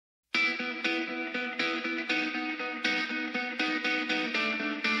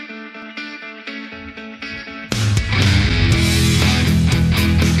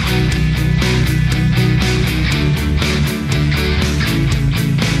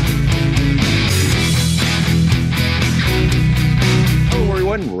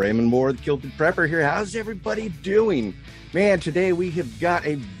everyone. Raymond Mhor, the Kilted Prepper here. How's everybody doing? Man, today we have got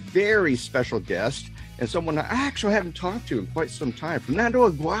a very special guest and someone I actually haven't talked to in quite some time, Fernando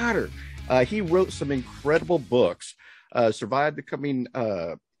Aguirre. He wrote some incredible books, survived the coming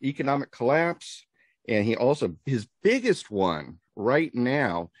economic collapse, and he also, his biggest one right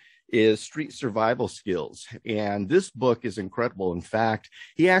now is Street Survival Skills. And this book is incredible. In fact,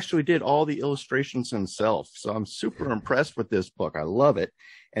 he actually did all the illustrations himself. So I'm super impressed with this book. I love it.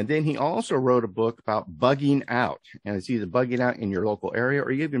 And then he also wrote a book about bugging out. And it's either bugging out in your local area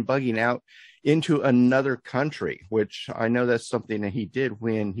or even bugging out into another country, which I know that's something that he did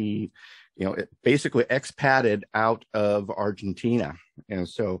when he, basically expated out of Argentina. And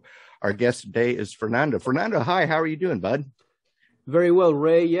so our guest today is Fernando. Fernando, hi, how are you doing, bud? Very well,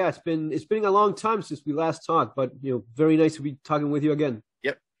 Ray. Yeah, it's been a long time since we last talked, but very nice to be talking with you again.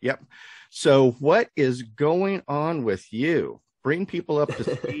 Yep. So what is going on with you? Bring people up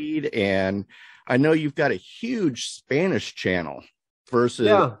to speed. And I know you've got a huge Spanish channel versus.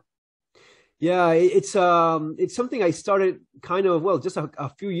 Yeah, it's something I started kind of, just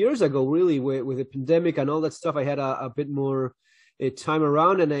a few years ago, really, with the pandemic and all that stuff. I had a bit more time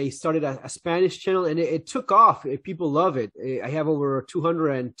around, and I started a Spanish channel, and it took off. People love it. I have over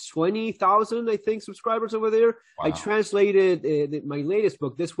 220,000, I think, subscribers over there. Wow. I translated my latest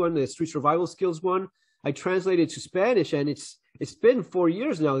book, this one, the Street Survival Skills one. I translated to Spanish, and it's been 4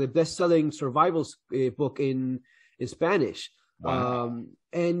 years now, the best-selling survival book in Spanish. Wow.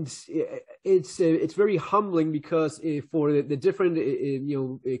 And it's very humbling because for the different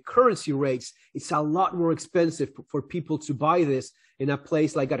currency rates, it's a lot more expensive for people to buy this in a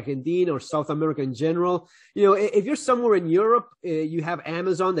place like Argentina or South America in general. If you're somewhere in Europe, you have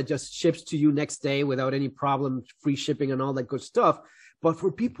Amazon that just ships to you next day without any problem, free shipping and all that good stuff. But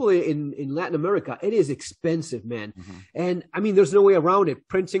for people in Latin America, it is expensive, man. Mm-hmm. And I mean, there's no way around it.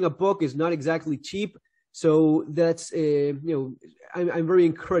 Printing a book is not exactly cheap. So that's, I'm very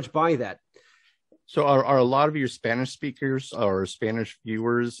encouraged by that. So are a lot of your Spanish speakers or Spanish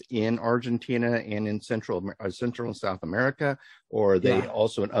viewers in Argentina and in Central and South America, or are they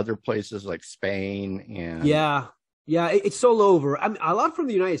also in other places like Spain? And Yeah, it's all over. I mean, a lot from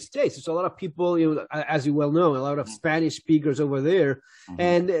the United States. There's a lot of people, as you well know, a lot of Spanish speakers over there. Mm-hmm.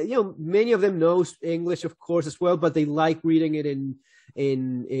 And, many of them know English, of course, as well, but they like reading it in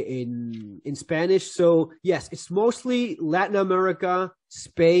Spanish. So yes, it's mostly Latin America,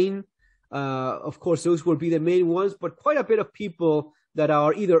 Spain. Of course, those would be the main ones, but quite a bit of people that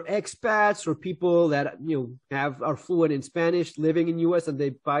are either expats or people that, are fluent in Spanish living in US, and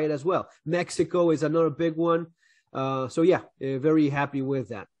they buy it as well. Mexico is another big one. So yeah, very happy with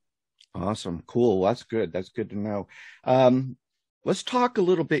that. Awesome. Cool. That's good. That's good to know. Let's talk a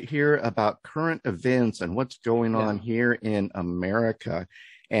little bit here about current events and what's going on here in America.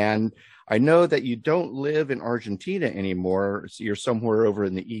 And I know that you don't live in Argentina anymore. So you're somewhere over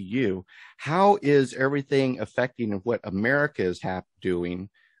in the EU. How is everything affecting what America is doing,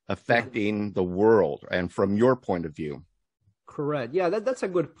 affecting the world, and from your point of view? Correct. Yeah, that's a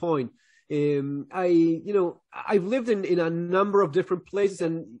good point. I've lived in a number of different places,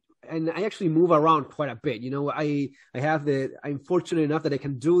 and I actually move around quite a bit. I'm fortunate enough that I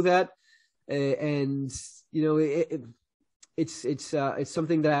can do that. It's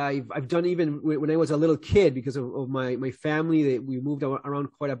something that I've done even when I was a little kid because of my family. That we moved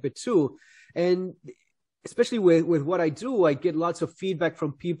around quite a bit too. And especially with what I do, I get lots of feedback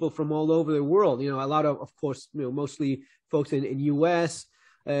from people from all over the world. A lot of course, mostly folks in US,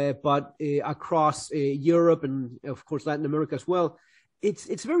 but across Europe and of course Latin America as well.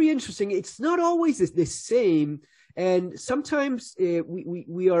 It's very interesting. It's not always the same, and sometimes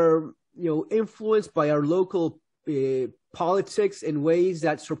we are influenced by our local politics in ways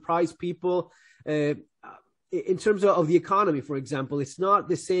that surprise people. In terms of the economy, for example, it's not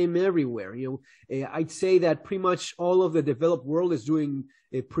the same everywhere. I'd say that pretty much all of the developed world is doing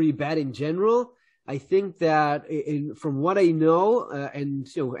pretty bad in general. I think that from what I know, and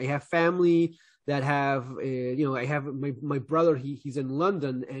I have family that have, I have my brother, he's in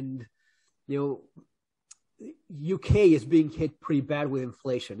London, and, UK is being hit pretty bad with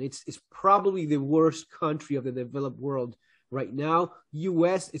inflation. It's probably the worst country of the developed world right now.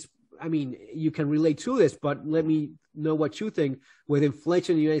 US is, you can relate to this, but let me know what you think. With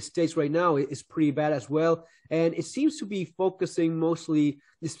inflation in the United States right now, it's pretty bad as well. And it seems to be impacting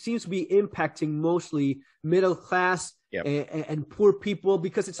mostly middle class and poor people,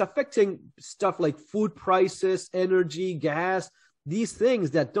 because it's affecting stuff like food prices, energy, gas, these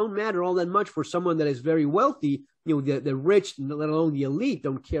things that don't matter all that much for someone that is very wealthy. The rich, let alone the elite,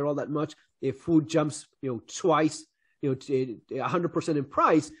 don't care all that much if food jumps, twice 100% in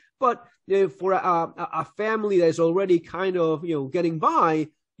price. But for a family that's already kind of, getting by,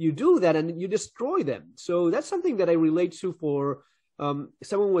 you do that and you destroy them. So that's something that I relate to. For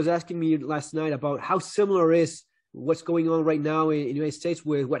someone was asking me last night about how similar is what's going on right now in the United States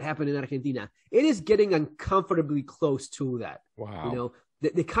with what happened in Argentina. It is getting uncomfortably close to that. Wow.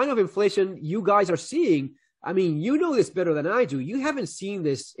 The kind of inflation you guys are seeing, I mean, you know this better than I do. You haven't seen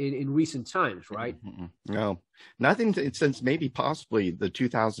this in recent times, right? No, nothing since maybe possibly the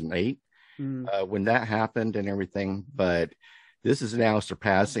 2008 when that happened and everything. But this is now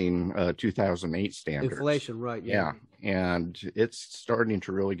surpassing 2008 standards. Inflation, right? Yeah. And it's starting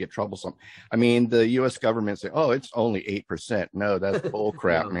to really get troublesome. I mean, the U.S. government say, "Oh, it's only 8%." No, that's bull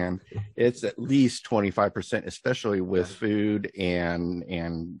crap, no. Man. It's at least 25%, especially with food and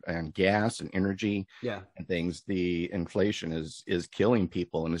gas and energy and things. The inflation is killing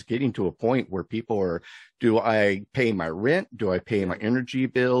people, and it's getting to a point where people are: do I pay my rent? Do I pay my energy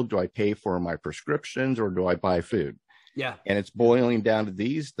bill? Do I pay for my prescriptions, or do I buy food? Yeah. And it's boiling down to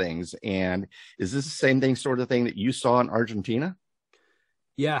these things. And is this the same thing, sort of thing that you saw in Argentina?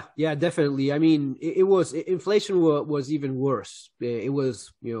 Yeah, definitely. I mean, inflation was even worse. It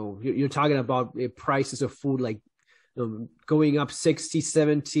was, you're talking about prices of food like going up 60,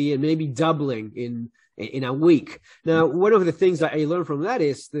 70, and maybe doubling in a week. Now, one of the things that I learned from that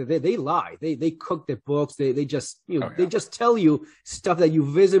is that they lie. They cook the books. They just, they just tell you stuff that you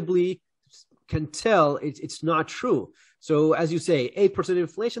visibly can tell it's not true. So as you say, 8%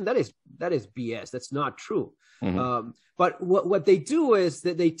 inflation, that is BS. That's not true. But what they do is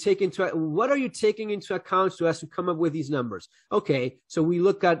that they take into what are you taking into account so as to come up with these numbers? Okay, so we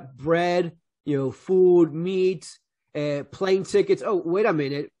look at bread, food, meat, plane tickets. Oh, wait a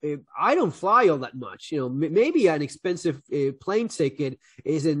minute, I don't fly all that much. Maybe an expensive plane ticket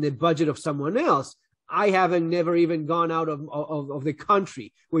is in the budget of someone else. I haven't never even gone out of the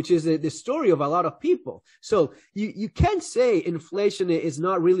country, which is the story of a lot of people. So you can't say inflation is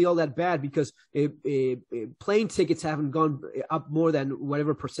not really all that bad because plane tickets haven't gone up more than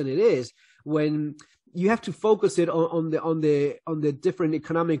whatever percent it is, when you have to focus it on the different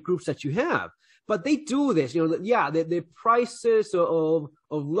economic groups that you have. But they do this, the prices of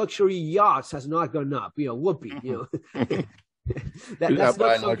luxury yachts has not gone up, whoopee, that's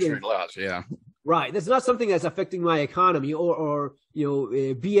not luxury yachts, yeah. Right. That's not something that's affecting my economy or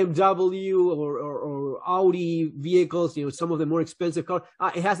BMW or Audi vehicles, some of the more expensive cars.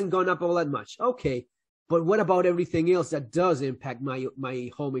 It hasn't gone up all that much. Okay. But what about everything else that does impact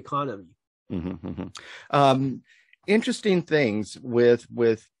my home economy? Interesting things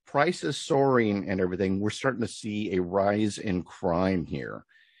with prices soaring and everything. We're starting to see a rise in crime here.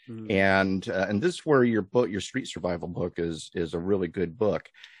 And this is where your book, your street survival book is a really good book.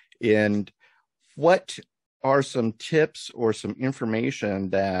 And what are some tips or some information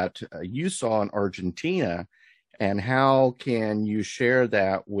that you saw in Argentina, and how can you share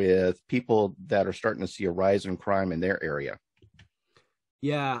that with people that are starting to see a rise in crime in their area?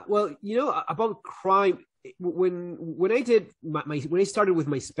 Yeah, well, about crime, when I did when I started with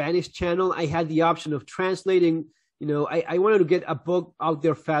my Spanish channel, I had the option of translating. I wanted to get a book out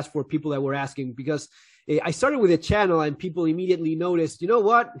there fast for people that were asking, because I started with a channel and people immediately noticed, you know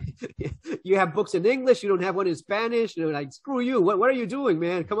what? You have books in English, you don't have one in Spanish. Like, screw you. What are you doing,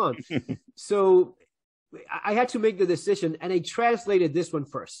 man? Come on. So I had to make the decision, and I translated this one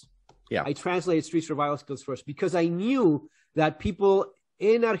first. Yeah. I translated Street Survival Skills first because I knew that people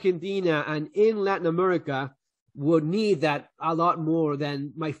in Argentina and in Latin America would need that a lot more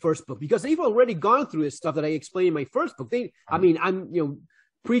than my first book, because they've already gone through this stuff that I explained in my first book. I'm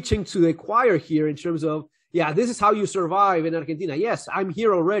preaching to the choir here in terms of, this is how you survive in Argentina. Yes, I'm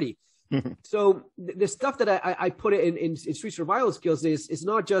here already. So the stuff that I put in Street Survival Skills is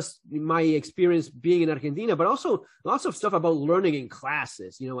not just my experience being in Argentina, but also lots of stuff about learning in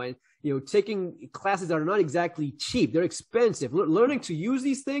classes, and taking classes that are not exactly cheap. They're expensive. Learning to use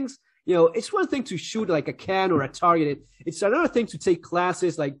these things, it's one thing to shoot like a can or a target. It's another thing to take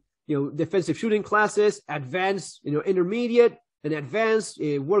classes like, defensive shooting classes, advanced, intermediate, and advanced,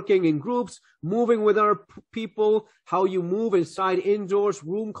 working in groups, moving with other people, how you move inside, indoors,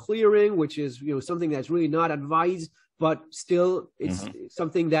 room clearing, which is, something that's really not advised, but still it's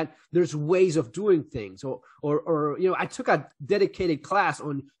something that there's ways of doing things. Or I took a dedicated class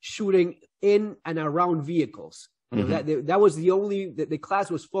on shooting in and around vehicles. That was the class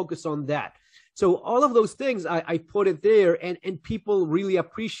was focused on that. So all of those things, I put it there, and people really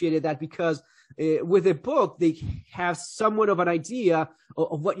appreciated that, because with a book, they have somewhat of an idea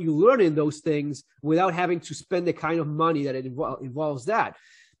of what you learn in those things without having to spend the kind of money that it involves that.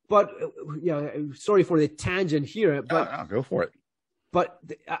 But sorry for the tangent here, but no, go for it. But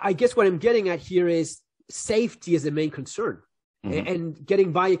I guess what I'm getting at here is safety is the main concern, and getting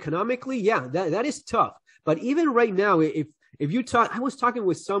by economically. Yeah, that is tough. But even right now, if you talk, I was talking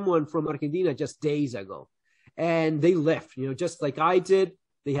with someone from Argentina just days ago, and they left. Just like I did,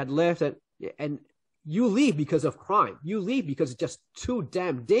 they had left, and you leave because of crime. You leave because it's just too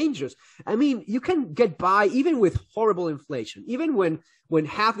damn dangerous. I mean, you can get by even with horrible inflation. Even when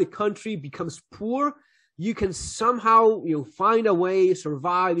half the country becomes poor, you can somehow, find a way,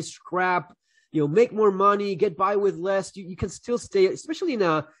 survive, scrap, make more money, get by with less. You can still stay, especially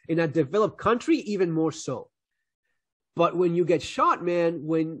in a developed country, even more so. But when you get shot, man,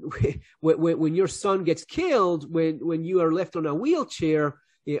 when your son gets killed, when you are left on a wheelchair,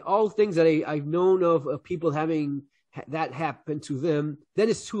 all things that I've known of people having that happen to them, then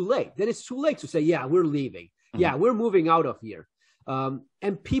it's too late. Then it's too late to say, yeah, we're leaving. Yeah, we're moving out of here.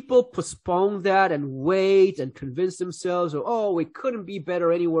 And people postpone that and wait and convince themselves, it couldn't be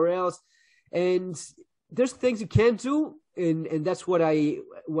better anywhere else. And there's things you can't do. And that's what I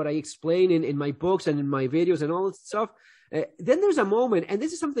explain in my books and in my videos and all that stuff. Then there's a moment, and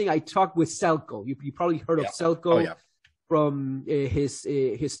this is something I talked with Selko. You probably heard of Selko from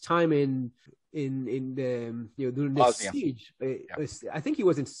his time in during the siege. I think he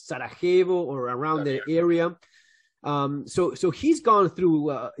was in Sarajevo or around the area. So he's gone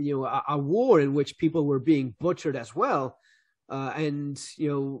through a war in which people were being butchered as well, and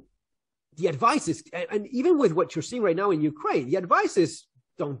the advice is, and even with what you're seeing right now in Ukraine, the advice is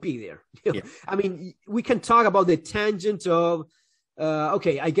don't be there. I mean, we can talk about the tangent of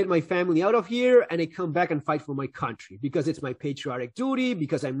okay, I get my family out of here and I come back and fight for my country because it's my patriotic duty,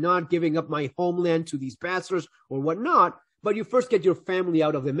 because I'm not giving up my homeland to these bastards or whatnot. But you first get your family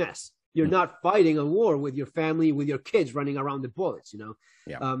out of the mess. You're not fighting a war with your family, with your kids running around the bullets,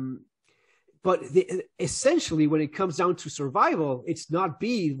 But essentially, when it comes down to survival, it's not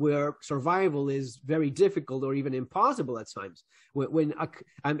B, where survival is very difficult or even impossible at times.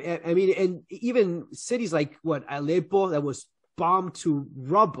 And even cities like Aleppo, that was bombed to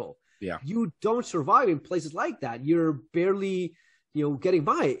rubble. Yeah, you don't survive in places like that. You're barely, getting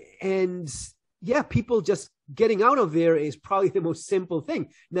by. And people just getting out of there is probably the most simple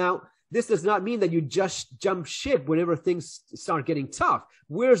thing. Now, this does not mean that you just jump ship whenever things start getting tough.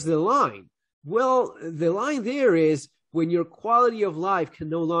 Where's the line? Well, the line there is when your quality of life can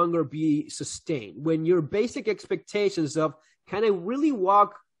no longer be sustained, when your basic expectations of can I really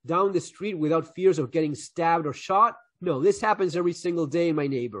walk down the street without fears of getting stabbed or shot? No, this happens every single day in my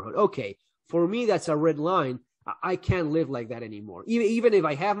neighborhood. Okay, for me, that's a red line. I can't live like that anymore. Even if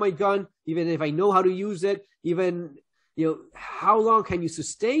I have my gun, even if I know how to use it, even, how long can you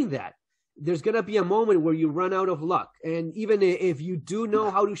sustain that? There's going to be a moment where you run out of luck. And even if you do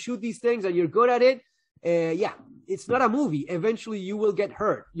know how to shoot these things and you're good at it, it's not a movie. Eventually you will get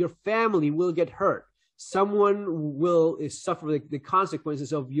hurt. Your family will get hurt. Someone will suffer the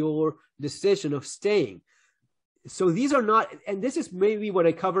consequences of your decision of staying. So these are not, and this is maybe what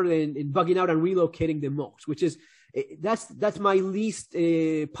I covered in Bugging Out and Relocating the most, which is, that's my least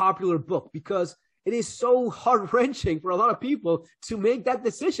popular book, because it is so heart-wrenching for a lot of people to make that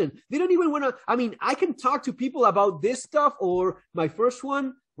decision. They don't even want to, I can talk to people about this stuff or my first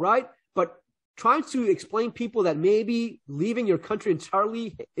one, right? But trying to explain people that maybe leaving your country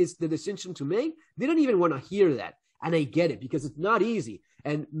entirely is the decision to make, they don't even want to hear that. And I get it, because it's not easy.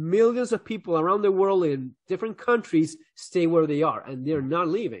 And millions of people around the world in different countries stay where they are, and they're not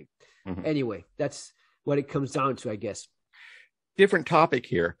leaving. Mm-hmm. Anyway, that's what it comes down to, I guess. Different topic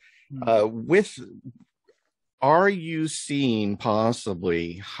here. Are you seeing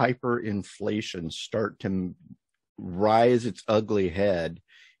possibly hyperinflation start to rise its ugly head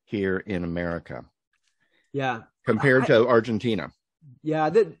here in America? Yeah. Compared to Argentina? Yeah.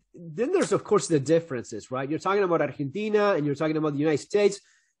 Then there's, of course, the differences, right? You're talking about Argentina and you're talking about the United States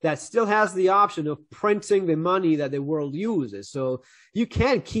that still has the option of printing the money that the world uses. So you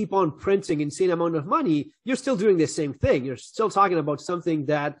can't keep on printing insane amount of money. You're still doing the same thing. You're still talking about something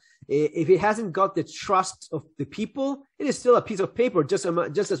that, if it hasn't got the trust of the people, it is still a piece of paper, just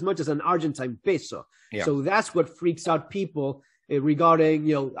as much as an Argentine peso. Yeah. So that's what freaks out people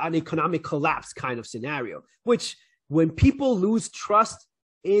regarding, an economic collapse kind of scenario, which when people lose trust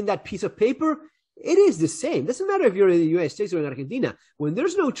in that piece of paper, it is the same. Doesn't matter if you're in the United States or in Argentina. When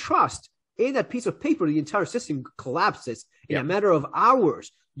there's no trust in that piece of paper, the entire system collapses in a matter of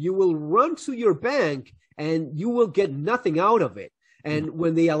hours. You will run to your bank and you will get nothing out of it. And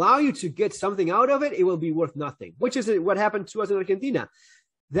when they allow you to get something out of it, it will be worth nothing, which is what happened to us in Argentina.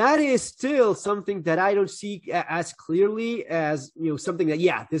 that is still something that I don't see as clearly as, something that,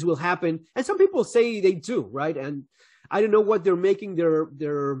 yeah, this will happen. And some people say they do, right? And I don't know what they're making their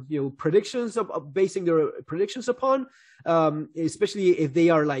predictions of basing their predictions upon, especially if they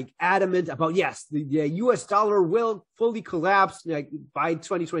are like adamant about, yes, the US dollar will fully collapse by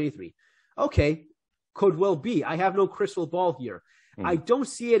 2023. Okay, could well be. I have no crystal ball here. I don't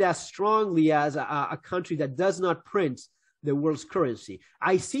see it as strongly as a country that does not print the world's currency.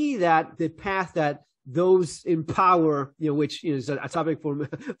 I see that the path that those in power, which is a topic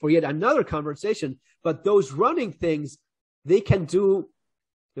for yet another conversation, but those running things, they can do,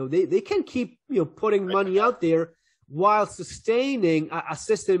 they can keep, putting money out there while sustaining a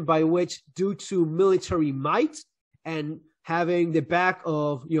system by which, due to military might and having the back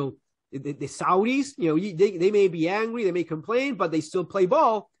of, the Saudis, they may be angry, they may complain, but they still play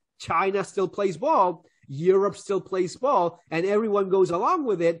ball. China still plays ball. Europe still plays ball, and everyone goes along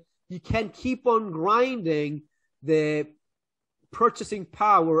with it. You can keep on grinding the purchasing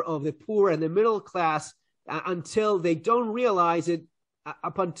power of the poor and the middle class until they don't realize it,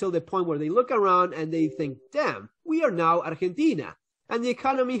 up until the point where they look around and they think, damn, we are now Argentina and the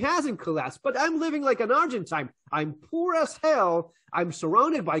economy hasn't collapsed, but I'm living like an Argentine. I'm poor as hell. I'm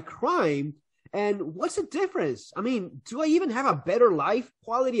surrounded by crime. And what's the difference? I mean, do I even have a better life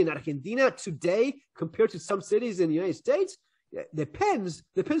quality in Argentina today compared to some cities in the United States? Depends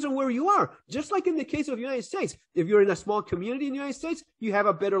on where you are. Just like in the case of the United States, if you're in a small community in the United States, you have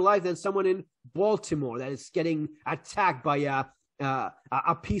a better life than someone in Baltimore that is getting attacked by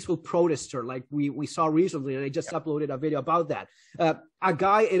a peaceful protester like we saw recently, and I just uploaded a video about that. A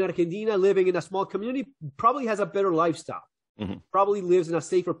guy in Argentina living in a small community probably has a better lifestyle. Probably lives in a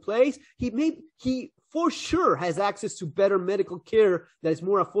safer place. He for sure has access to better medical care that is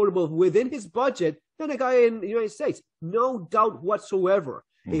more affordable within his budget than a guy in the United States. No doubt whatsoever.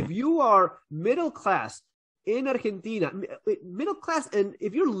 If you are middle class in Argentina, middle class, and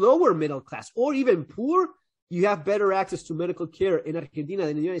if you're lower middle class or even poor, you have better access to medical care in Argentina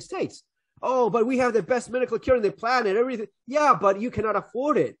than in the United States. Oh, but we have the best medical care on the planet, everything. Yeah, but you cannot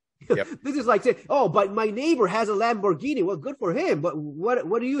afford it. Yep. This is like saying, oh, but my neighbor has a Lamborghini. Well, good for him. But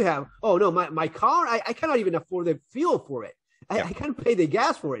what do you have? Oh, no, my car, I cannot even afford the fuel for it. I can't pay the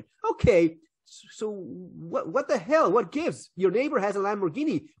gas for it. Okay, so what the hell? What gives? Your neighbor has a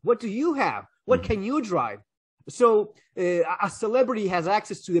Lamborghini. What do you have? What can you drive? So a celebrity has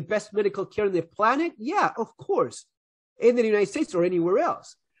access to the best medical care on the planet? Yeah, of course, in the United States or anywhere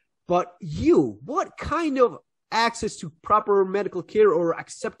else. But what kind of access to proper medical care or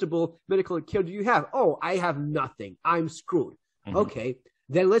acceptable medical care do you have? Oh, I have nothing. I'm screwed. Okay,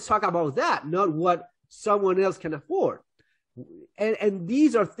 then let's talk about that, not what someone else can afford. And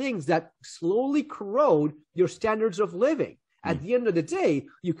these are things that slowly corrode your standards of living. At the end of the day,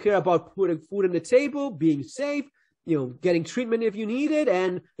 you care about putting food on the table, being safe, getting treatment if you need it,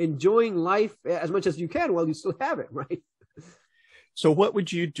 and enjoying life as much as you can while you still have it, right? So what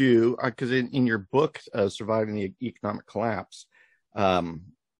would you do? Because in your book, Surviving the Economic Collapse,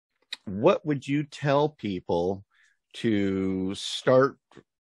 what would you tell people to start,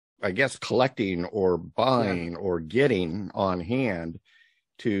 I guess, collecting or buying or getting on hand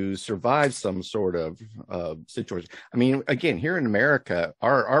to survive some sort of situation? I mean, again, here in America,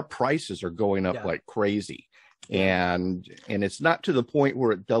 our prices are going up like crazy. And it's not to the point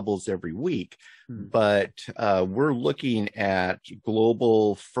where it doubles every week, but we're looking at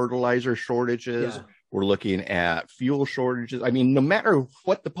global fertilizer shortages. We're looking at fuel shortages. I mean, no matter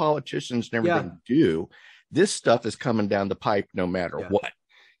what the politicians and everything do, this stuff is coming down the pipe no matter what.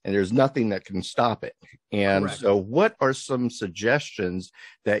 And there's nothing that can stop it. And so what are some suggestions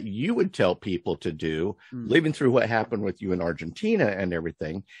that you would tell people to do, living through what happened with you in Argentina and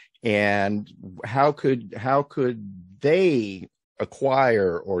everything? And how could they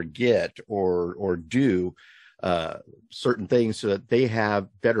acquire or get or do certain things so that they have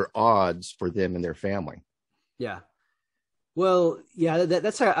better odds for them and their family? Yeah. Well,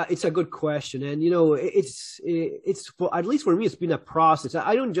 that's it's a good question, and it's for, at least for me, it's been a process.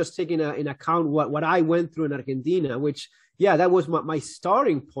 I don't just take in account what I went through in Argentina, which that was my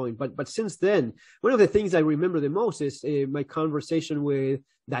starting point. But since then, one of the things I remember the most is my conversation with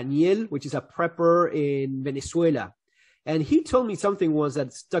Daniel, which is a prepper in Venezuela, and he told me something once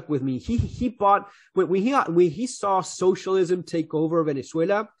that stuck with me. He bought when he saw socialism take over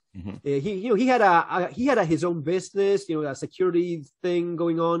Venezuela. He had his own business, a security thing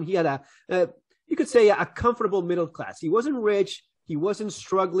going on. He had you could say a comfortable middle class. He wasn't rich. He wasn't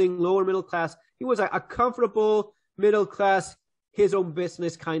struggling, lower middle class. He was a comfortable middle class, his own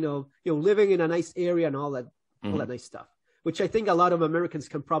business kind of, living in a nice area and all that nice stuff. which I think a lot of Americans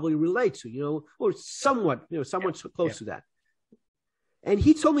can probably relate to, or somewhat, somewhat close to that. And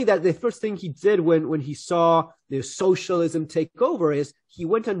he told me that the first thing he did when he saw the socialism take over is he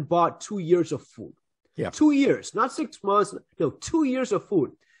went and bought 2 years of food. Yeah. 2 years, not 6 months, no, 2 years of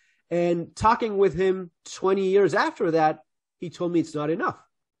food. And talking with him 20 years after that, he told me it's not enough.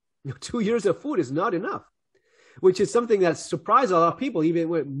 2 years of food is not enough, which is something that surprised a lot of people. Even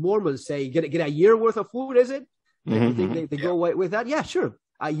when Mormons say, get a year worth of food, is it? You think they go away with that? Yeah, sure.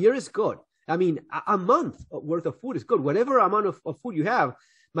 A year is good. I mean, a month worth of food is good. Whatever amount of food you have.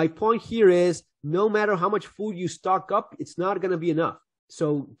 My point here is no matter how much food you stock up, it's not going to be enough.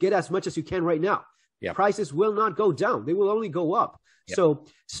 So get as much as you can right now. Yep. Prices will not go down. They will only go up. Yep. So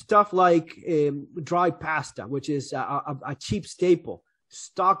stuff like dry pasta, which is a cheap staple,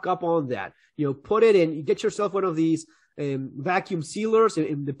 stock up on that. Put it in. You get yourself one of these vacuum sealers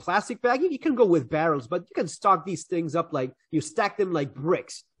in the plastic bag. You can go with barrels, but you can stock these things up like you stack them like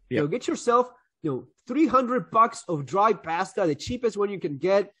bricks. Yep. Get yourself, $300 of dry pasta, the cheapest one you can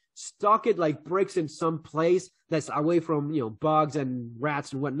get. Stock it like bricks in some place that's away from, bugs and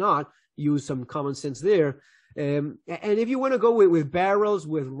rats and whatnot. Use some common sense there. And if you want to go with barrels,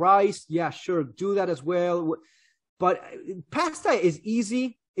 with rice, yeah, sure, do that as well. But pasta is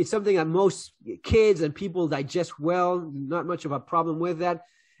easy. It's something that most kids and people digest well. Not much of a problem with that.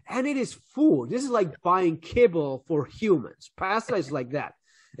 And it is food. This is like buying kibble for humans. Pasta is like that.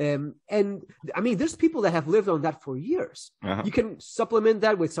 And I mean, there's people that have lived on that for years. Uh-huh. You can supplement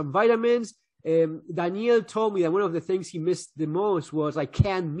that with some vitamins. Daniel told me that one of the things he missed the most was like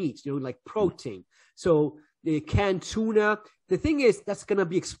canned meats, like protein. So canned tuna. The thing is, that's going to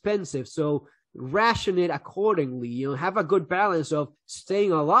be expensive. So ration it accordingly. Have a good balance of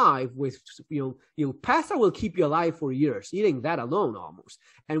staying alive with, pasta will keep you alive for years, eating that alone almost.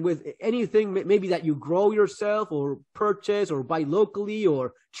 And with anything maybe that you grow yourself or purchase or buy locally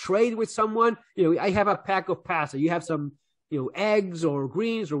or trade with someone, I have a pack of pasta. You have some, eggs or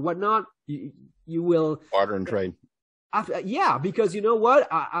greens or whatnot. You will barter and trade. Yeah, because you know what?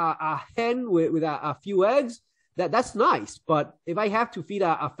 A hen with a few eggs, that's nice. But if I have to feed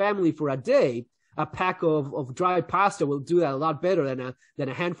a family for a day, a pack of dry pasta will do that a lot better than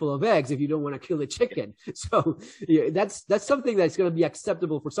a handful of eggs if you don't want to kill the chicken. So that's something that's going to be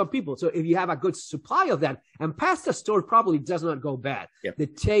acceptable for some people. So if you have a good supply of that, and pasta stored probably does not go bad. Yep. The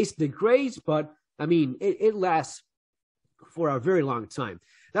taste degrades, but I mean, it lasts for a very long time.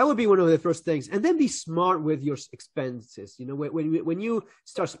 That would be one of the first things. And then be smart with your expenses. When you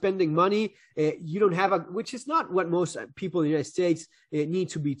start spending money, you don't have which is not what most people in the United States need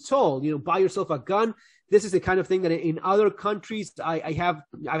to be told. Buy yourself a gun. This is the kind of thing that in other countries, I have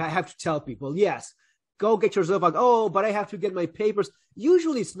to tell people, yes, go get yourself but I have to get my papers.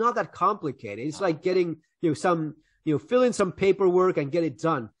 Usually it's not that complicated. It's like getting, fill in some paperwork and get it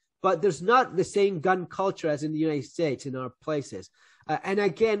done. But there's not the same gun culture as in the United States in our places. And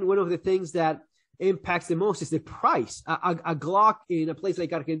again, one of the things that impacts the most is the price. A Glock in a place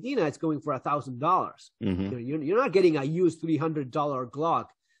like Argentina, it's going for $1,000. Mm-hmm. You're not getting a used $300 Glock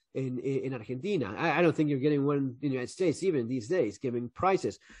in Argentina. I don't think you're getting one in the United States, even these days, given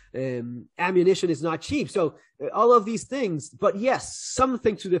prices. Ammunition is not cheap. So all of these things, but yes,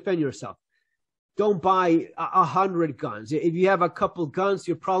 something to defend yourself. Don't buy 100 guns. If you have a couple guns,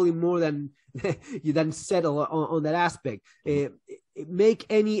 you're probably more than settle on that aspect. Make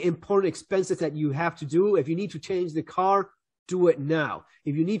any important expenses that you have to do. If you need to change the car, do it now.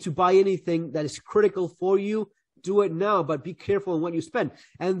 If you need to buy anything that is critical for you, do it now, but be careful on what you spend.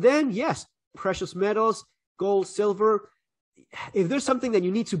 And then, yes, precious metals, gold, silver. If there's something that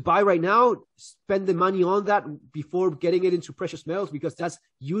you need to buy right now, spend the money on that before getting it into precious metals, because that's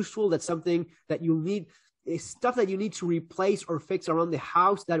useful. That's something that you need. It's stuff that you need to replace or fix around the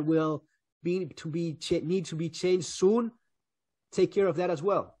house that will need to be changed soon. Take care of that as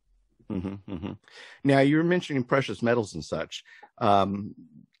well. Mm-hmm, mm-hmm. Now, you were mentioning precious metals and such. In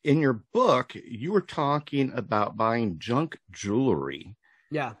your book, you were talking about buying junk jewelry.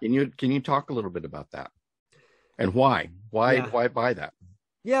 Yeah. Can you talk a little bit about that? And why? Why buy that?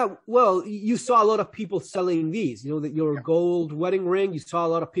 Yeah, well, you saw a lot of people selling these, your gold wedding ring. You saw a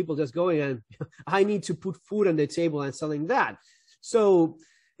lot of people just going and I need to put food on the table and selling that. So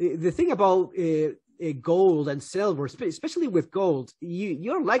the thing about gold and silver, especially with gold,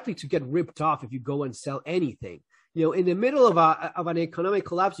 you're likely to get ripped off if you go and sell anything. In the middle of an economic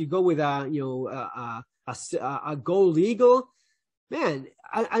collapse, you go with a gold eagle. Man,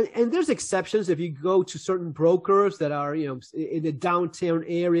 and there's exceptions if you go to certain brokers that are, in the downtown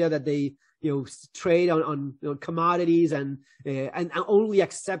area that they, trade on commodities and only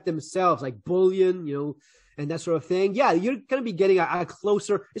accept themselves like bullion, and that sort of thing, yeah, you're going to be getting a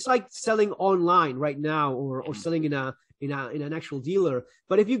closer. It's like selling online right now, or selling in an actual dealer.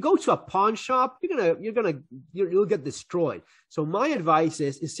 But if you go to a pawn shop, you'll get destroyed. So my advice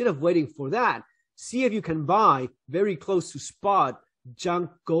is, instead of waiting for that, see if you can buy very close to spot junk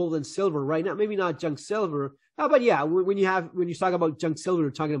gold and silver right now. Maybe not junk silver, but yeah, when you talk about junk silver,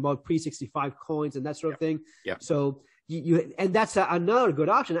 you're talking about pre-65 coins and that sort of thing. Yeah. So and that's another good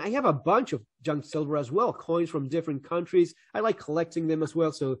option. I have a bunch of junk silver as well, coins from different countries. I like collecting them as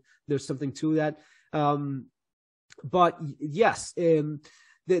well, so there's something to that. But yes, the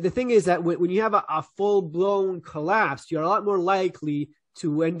thing is that when you have a full-blown collapse, you're a lot more likely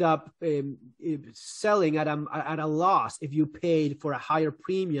to end up selling at a loss if you paid for a higher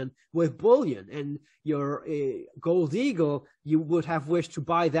premium with bullion. And your gold eagle, you would have wished to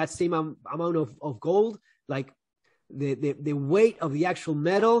buy that same amount of gold, like the weight of the actual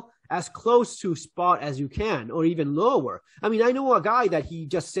metal, as close to spot as you can, or even lower. I mean, I know a guy that he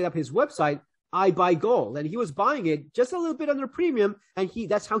just set up his website, I buy gold, and he was buying it just a little bit under premium, and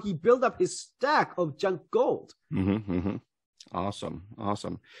that's how he built up his stack of junk gold. Mm-hmm, mm-hmm.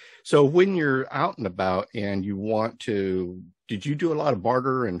 Awesome. So when you're out and about and you want to, did you do a lot of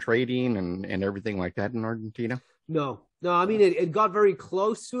barter and trading and everything like that in Argentina? No. I mean, it got very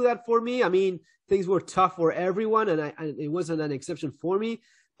close to that for me. I mean, things were tough for everyone, and it wasn't an exception for me.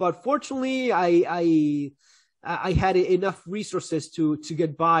 But fortunately, I had enough resources to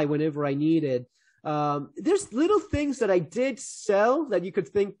get by whenever I needed. There's little things that I did sell that you could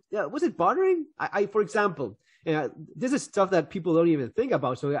think, was it bartering? For example, this is stuff that people don't even think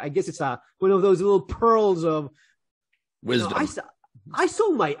about. So I guess it's one of those little pearls of wisdom. I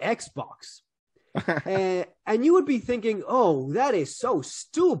sold my Xbox. And you would be thinking, oh, that is so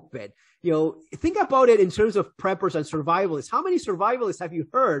stupid. Think about it in terms of preppers and survivalists. How many survivalists have you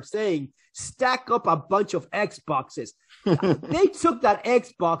heard saying, stack up a bunch of Xboxes? They took that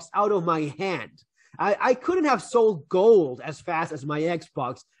Xbox out of my hand. I couldn't have sold gold as fast as my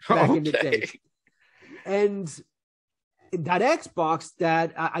Xbox back in the day. And that Xbox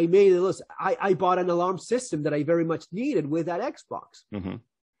that I made, I bought an alarm system that I very much needed with that Xbox.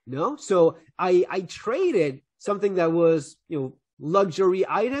 Mm-hmm. So I traded something that was, luxury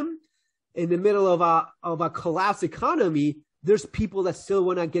item in the middle of a collapsed economy. There's people that still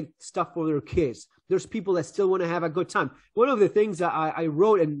want to get stuff for their kids. There's people that still want to have a good time. One of the things that I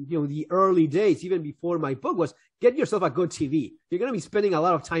wrote in the early days, even before my book, was get yourself a good TV. You're going to be spending a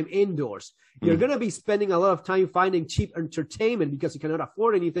lot of time indoors. You're going to be spending a lot of time finding cheap entertainment because you cannot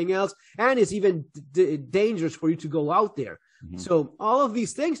afford anything else. And it's even dangerous for you to go out there. Mm-hmm. So all of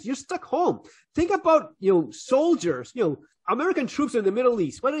these things, you're stuck home. Think about, soldiers, American troops in the Middle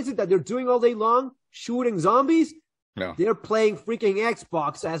East. What is it that they're doing all day long? Shooting zombies? No. They're playing freaking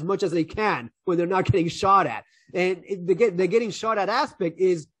Xbox as much as they can when they're not getting shot at. And the getting shot at aspect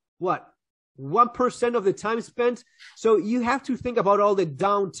is what? 1% of the time spent. So you have to think about all the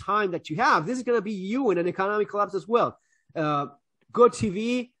downtime that you have. This is going to be you in an economic collapse as well. Good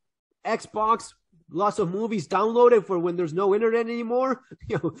TV, Xbox, lots of movies downloaded for when there's no internet anymore,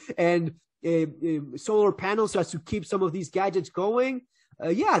 and solar panels just to keep some of these gadgets going.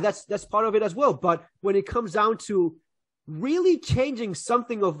 That's part of it as well. But when it comes down to really changing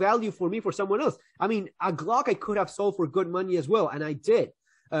something of value for me, for someone else, I mean, a Glock I could have sold for good money as well, and I did.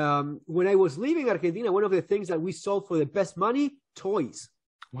 When I was leaving Argentina, one of the things that we sold for the best money, toys.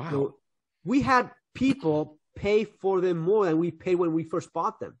 Wow. So we had people pay for them more than we paid when we first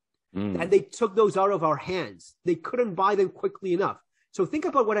bought them. And they took those out of our hands. They couldn't buy them quickly enough. So think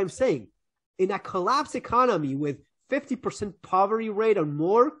about what I'm saying. In a collapsed economy with 50% poverty rate or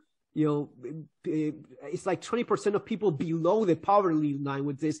more, it's like 20% of people below the poverty line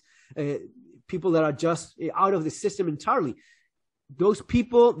with this, people that are just out of the system entirely. Those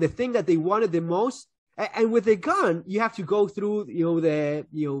people, the thing that they wanted the most, and with a gun, you have to go through,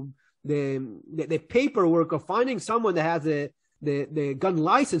 the paperwork of finding someone that has the gun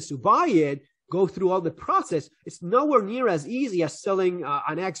license to buy it, go through all the process. It's nowhere near as easy as selling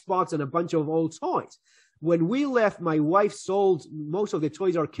an Xbox and a bunch of old toys. When we left, my wife sold most of the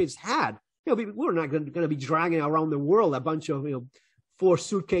toys our kids had. We're not going to be dragging around the world a bunch of 4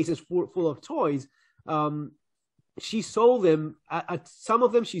 suitcases full of toys. She sold them. Some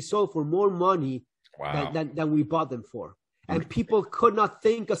of them she sold for more money than we bought them for, and people could not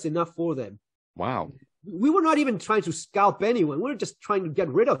thank us enough for them. Wow. We were not even trying to scalp anyone. We were just trying to get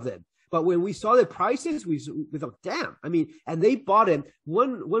rid of them. But when we saw the prices, we thought, damn. I mean, and they bought it.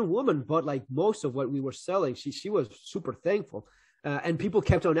 One woman bought like most of what we were selling. She was super thankful. And people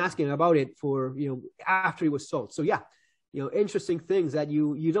kept on asking about it for, after it was sold. So yeah, interesting things that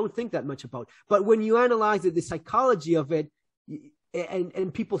you don't think that much about. But when you analyze the psychology of it,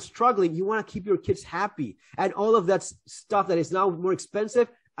 and people struggling, you want to keep your kids happy. And all of that stuff that is now more expensive,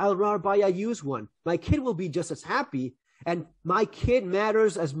 I'll rather buy a used one. My kid will be just as happy, and my kid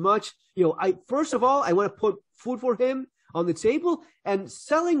matters as much. First of all, I want to put food for him on the table, and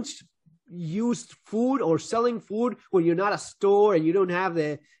selling used food or selling food when you're not a store and you don't have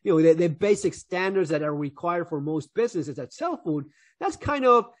the basic standards that are required for most businesses that sell food, that's kind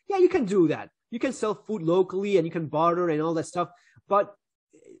of, you can do that. You can sell food locally and you can barter and all that stuff. But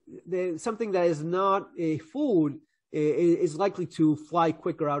something that is not a food is likely to fly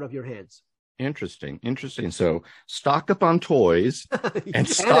quicker out of your hands. Interesting. So stock up on toys and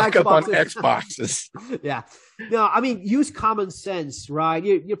stock up on Xboxes. Yeah. No, I mean, use common sense, right?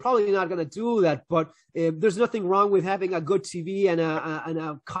 You're probably not going to do that, but there's nothing wrong with having a good TV and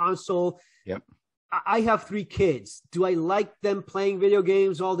a console. Yep. I have 3 kids. Do I like them playing video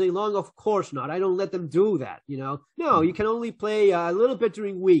games all day long? Of course not. I don't let them do that. No, you can only play a little bit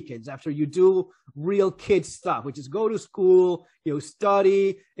during weekends after you do real kid stuff, which is go to school,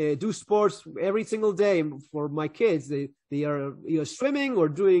 study, do sports every single day. For my kids, they are swimming or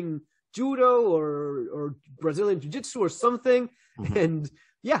doing judo or Brazilian jiu-jitsu or something. Mm-hmm. And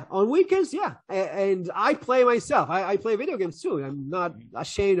on weekends, and I play myself. I play video games too. I'm not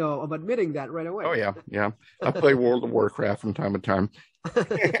ashamed of admitting that right away. Oh yeah. I play World of Warcraft from time to time.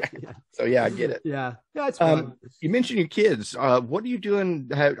 So I get it. Yeah, it's fun. You mentioned your kids. What are you doing?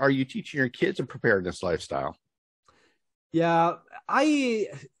 Are you teaching your kids a preparedness lifestyle? Yeah, I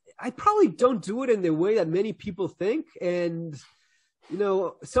probably don't do it in the way that many people think, and.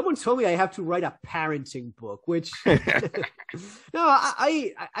 Someone told me I have to write a parenting book, which no,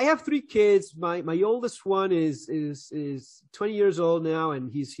 I have 3 kids. My oldest one is 20 years old now,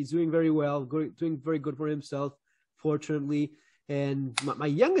 and he's doing very well, doing very good for himself, fortunately. And my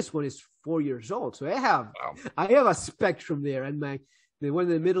youngest one is 4 years old, so I have a spectrum there. And the one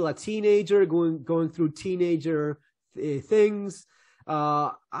in the middle, a teenager going through teenager things.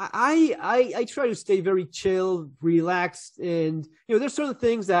 I try to stay very chill, relaxed, and there's certain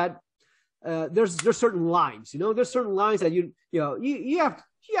things that there's certain lines. There's certain lines that you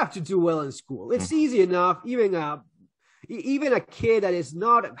have to do well in school. It's easy enough. Even a kid that is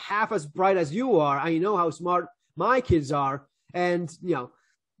not half as bright as you are, I know how smart my kids are, and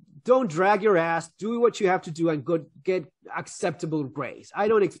don't drag your ass. Do what you have to do and get acceptable grades. I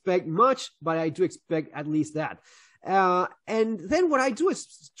don't expect much, but I do expect at least that. And then what I do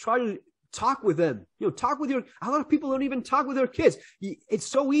is try to talk with them. A lot of people don't even talk with their kids. It's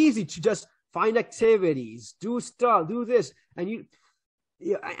so easy to just find activities, do stuff, do this, and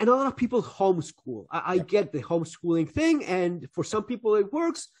and a lot of people homeschool. I get the homeschooling thing, and for some people it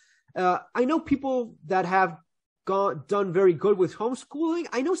works. I know people that have done very good with homeschooling.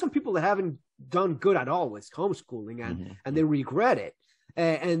 I know some people that haven't done good at all with homeschooling, and they regret it.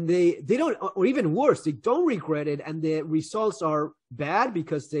 And they don't, or even worse, they don't regret it, and the results are bad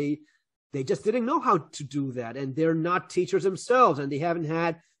because they just didn't know how to do that, and they're not teachers themselves, and they haven't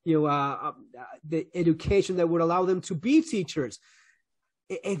had the education that would allow them to be teachers.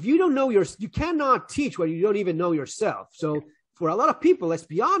 If you don't know you cannot teach what you don't even know yourself. So for a lot of people, let's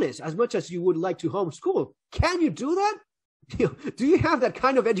be honest, as much as you would like to homeschool, can you do that? Do you have that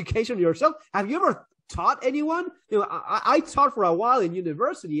kind of education yourself? Have you ever taught anyone? I taught for a while in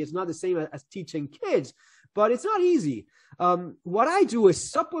university. It's not the same as teaching kids, but it's not easy. What I do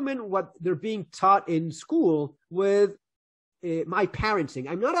is supplement what they're being taught in school with my parenting.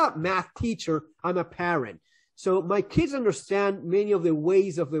 I'm not a math teacher. I'm a parent. So my kids understand many of the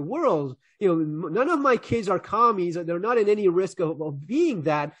ways of the world. None of my kids are commies. They're not in any risk of being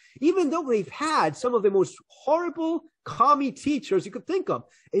that, even though they've had some of the most horrible commie teachers you could think of.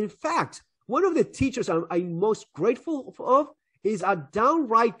 In fact, one of the teachers I'm most grateful of is a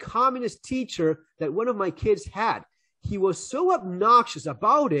downright communist teacher that one of my kids had. He was so obnoxious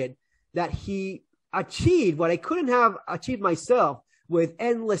about it that he achieved what I couldn't have achieved myself with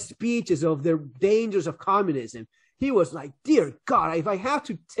endless speeches of the dangers of communism. He was like, dear God, if I have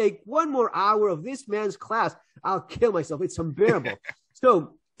to take one more hour of this man's class, I'll kill myself. It's unbearable.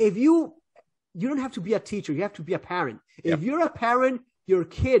 So if you don't have to be a teacher, you have to be a parent. Yep. If you're a parent, your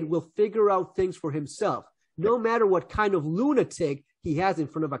kid will figure out things for himself, no matter what kind of lunatic he has in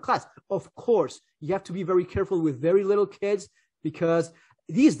front of a class. Of course, you have to be very careful with very little kids, because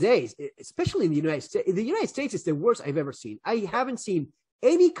these days, especially in the United States is the worst I've ever seen. I haven't seen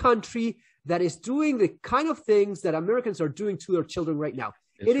any country that is doing the kind of things that Americans are doing to their children right now.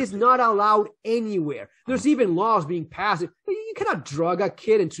 It is not allowed anywhere. There's even laws being passed. You cannot drug a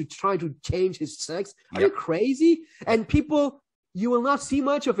kid into trying to change his sex. Are you crazy? And people, you will not see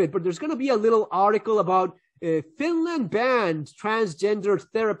much of it, but there's going to be a little article about Finland banned transgender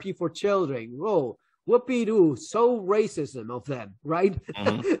therapy for children. Whoa, whoopee-doo, so racism of them, right?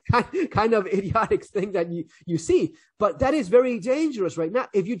 Kind of idiotic thing that you see. But that is very dangerous right now.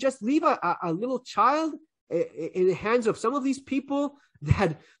 If you just leave a little child in the hands of some of these people,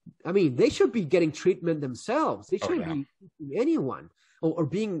 they should be getting treatment themselves. They shouldn't be anyone or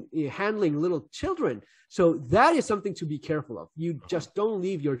being handling little children. So that is something to be careful of. You just don't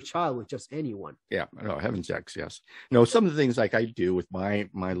leave your child with just anyone. Yeah, no, heaven's sakes, yes. No, some of the things like I do with my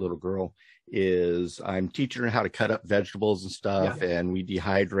little girl is I'm teaching her how to cut up vegetables and stuff, and we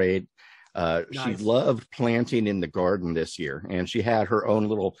dehydrate. Nice. She loved planting in the garden this year, and she had her own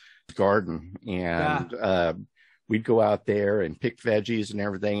little garden, and we'd go out there and pick veggies and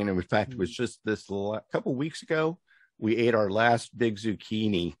everything. And in fact, it was just this couple weeks ago, we ate our last big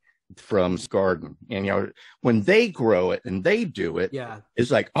zucchini from garden. And, when they grow it and they do it,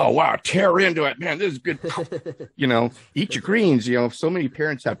 it's like, oh, wow, tear into it, man, this is good. Eat your greens. So many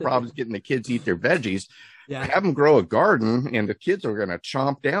parents have problems getting the kids to eat their veggies. Have them grow a garden and the kids are going to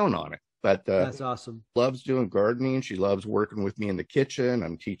chomp down on it. But that's awesome. Loves doing gardening. She loves working with me in the kitchen.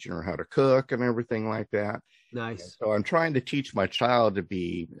 I'm teaching her how to cook and everything like that. Nice. And so I'm trying to teach my child to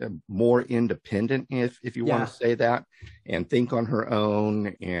be more independent, if you want to say that, and think on her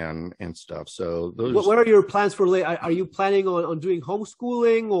own and stuff. So those. What are your plans for later? Are you planning on doing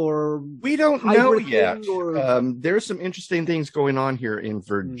homeschooling or? We don't know yet. There's some interesting things going on here in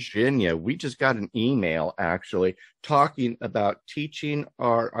Virginia. We just got an email actually talking about teaching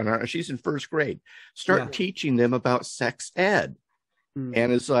she's in first grade, teaching them about sex ed.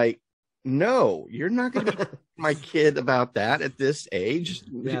 And it's like, no, you're not going to teach my kid about that at this age.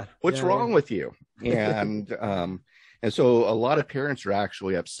 What's wrong with you? And so a lot of parents are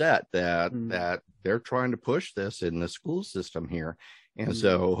actually upset that they're trying to push this in the school system here. And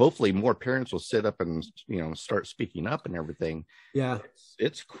so hopefully more parents will sit up and, start speaking up and everything. Yeah.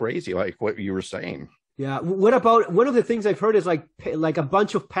 It's crazy. Like what you were saying. Yeah. What about, one of the things I've heard is like a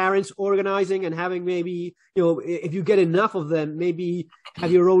bunch of parents organizing and having maybe, if you get enough of them, maybe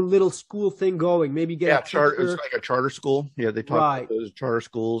have your own little school thing going, maybe get it's like a charter school. Yeah. They talk about those charter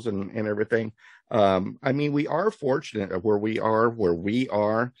schools and everything. We are fortunate where we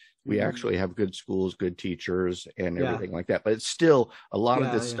are. We actually have good schools, good teachers and everything like that. But it's still a lot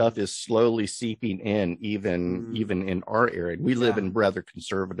of this stuff is slowly seeping in, even in our area. We live in a rather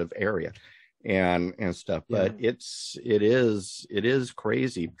conservative area. And stuff, but it is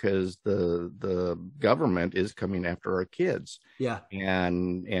crazy because the government is coming after our kids.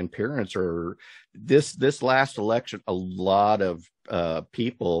 And parents are this last election, a lot of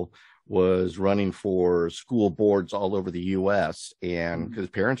people was running for school boards all over the US, and because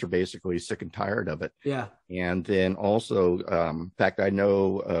parents are basically sick and tired of it. And then also in fact, I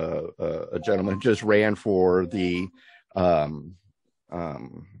know a gentleman just ran for the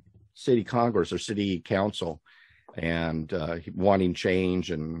city Congress or city council, and wanting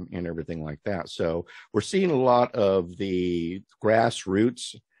change and everything like that. So we're seeing a lot of the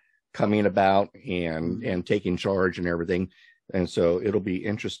grassroots coming about and taking charge and everything. And so it'll be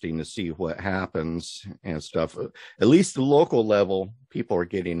interesting to see what happens and stuff. At least the local level, people are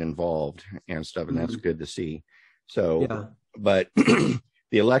getting involved and stuff, and that's good to see. So, but the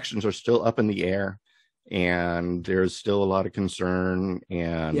elections are still up in the air. And there's still a lot of concern,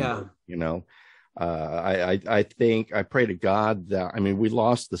 and I think I pray to God that we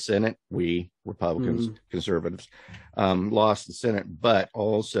lost the Senate. We Republicans, conservatives, lost the Senate, but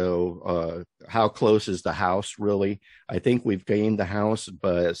also how close is the House really? I think we've gained the House,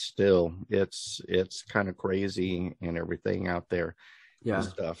 but still, it's kind of crazy and everything out there. And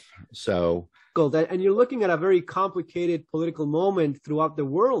stuff. So. And you're looking at a very complicated political moment throughout the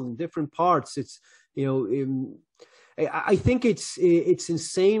world in different parts. It's I think it's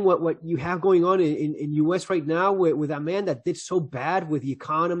insane what you have going on in US right now with a man that did so bad with the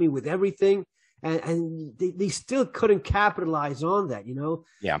economy, with everything, and they still couldn't capitalize on that. You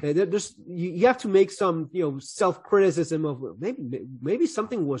have to make some self-criticism of maybe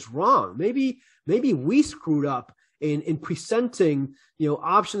something was wrong. Maybe we screwed up in presenting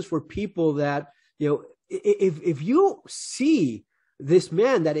options for people that if you see this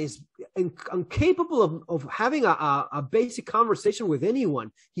man that is incapable of having a basic conversation with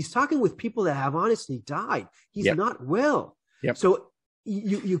anyone. He's talking with people that have honestly died. He's not well. So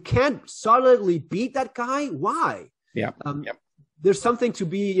you can't solidly beat that guy. Why? There's something to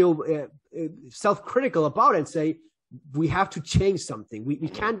be self-critical about and say, we have to change something. We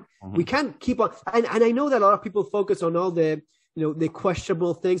can't keep on. And I know that a lot of people focus on all the, the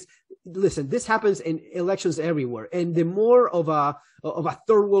questionable things. Listen, this happens in elections everywhere. And the more of a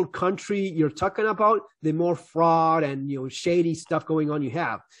third world country you're talking about, the more fraud and, shady stuff going on you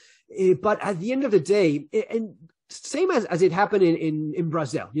have. But at the end of the day, and same as it happened in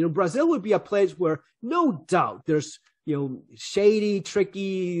Brazil, Brazil would be a place where no doubt there's, shady, tricky,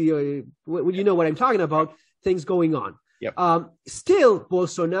 you know what I'm talking about, things going on. Yep. Still,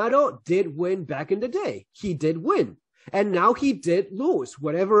 Bolsonaro did win back in the day. He did win. And now he did lose.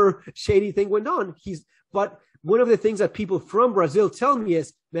 Whatever shady thing went on, but one of the things that people from Brazil tell me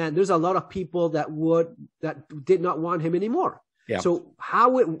is, man, there's a lot of people that did not want him anymore. Yeah. So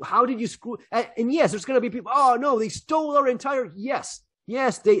how did you screw? And yes, there's going to be people. Oh no, they stole our entire. Yes.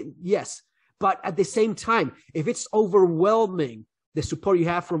 But at the same time, if it's overwhelming the support you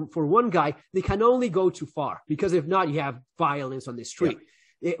have for one guy, they can only go too far, because if not, you have violence on the street.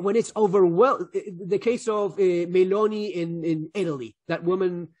 Yeah. When it's overwhelmed, the case of Meloni in Italy, that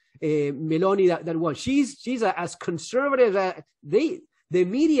woman Meloni that won, she's as conservative as the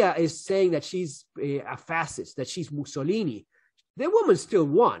media is saying that she's a fascist, that she's Mussolini. The woman still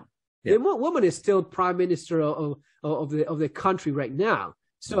won. Yeah. The woman is still prime minister of the country right now.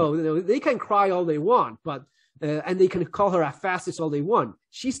 So they can cry all they want, but and they can call her a fascist all they want.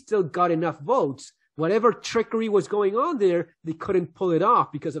 She still got enough votes. Whatever trickery was going on there, they couldn't pull it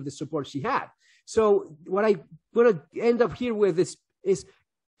off because of the support she had. So what I want to end up here with is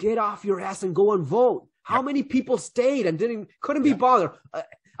get off your ass and go and vote. How many people stayed and couldn't be bothered?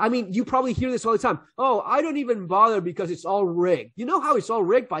 I mean, you probably hear this all the time. Oh, I don't even bother because it's all rigged. You know how it's all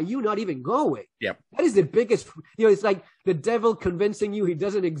rigged? By you not even going. Yep. That is the biggest, it's like the devil convincing you he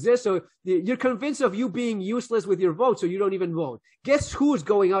doesn't exist. So you're convinced of you being useless with your vote, so you don't even vote. Guess who's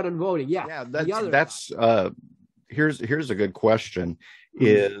going out and voting? Yeah. Here's a good question.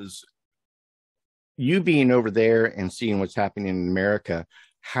 Is you being over there and seeing what's happening in America,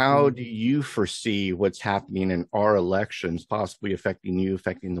 how do you foresee what's happening in our elections, possibly affecting you,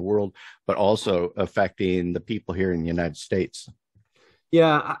 affecting the world, but also affecting the people here in the United States?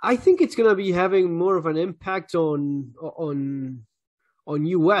 Yeah, I think it's going to be having more of an impact on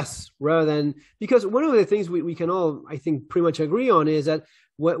U.S. rather than, because one of the things we can all, I think, pretty much agree on is that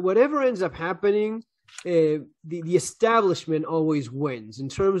whatever ends up happening, the establishment always wins in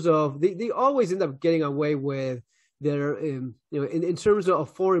terms of they always end up getting away with their, in terms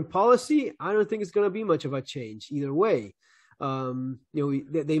of foreign policy. I don't think it's going to be much of a change either way.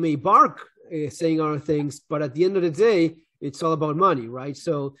 They may bark saying other things, but at the end of the day, it's all about money, right?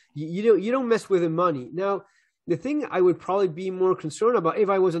 So you don't mess with the money. Now, the thing I would probably be more concerned about if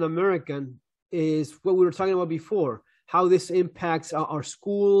I was an American is what we were talking about before, how this impacts our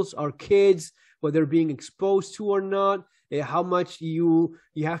schools, our kids, whether they're being exposed to or not, how much you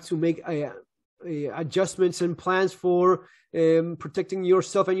have to make adjustments and plans for protecting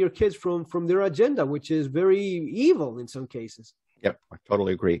yourself and your kids from their agenda, which is very evil in some cases. Yep, I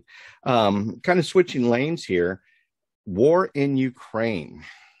totally agree. Kind of switching lanes here, war in Ukraine.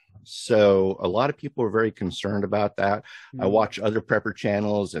 So a lot of people are very concerned about that. I watch other prepper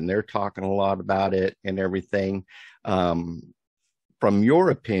channels and they're talking a lot about it and everything. From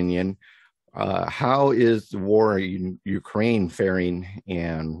your opinion, how is the war in Ukraine faring,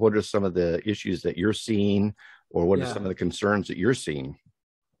 and what are some of the issues that you're seeing, or what are some of the concerns that you're seeing?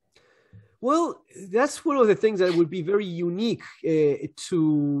 Well, that's one of the things that would be very unique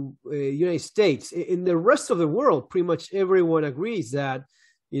to United States. In the rest of the world, pretty much everyone agrees that,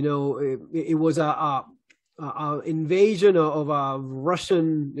 it was a invasion of a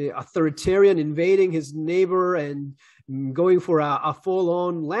Russian authoritarian invading his neighbor and going for a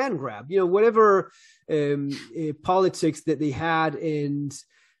full-on land grab. Whatever politics that they had, and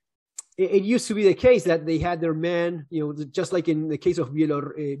it used to be the case that they had their man, just like in the case of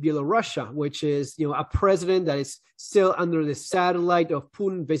Belarusia, which is, a president that is still under the satellite of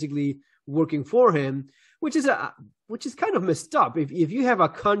Putin, basically working for him, which is kind of messed up. If you have a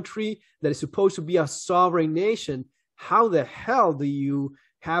country that is supposed to be a sovereign nation, how the hell do you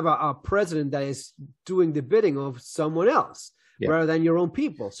have a president that is doing the bidding of someone else rather than your own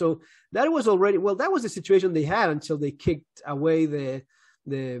people? So that was the situation they had until they kicked away the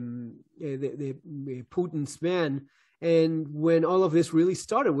Putin's man. And when all of this really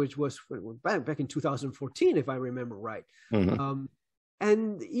started, which was back in 2014, if I remember right. Mm-hmm.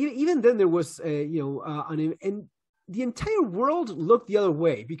 And even then there was, and the entire world looked the other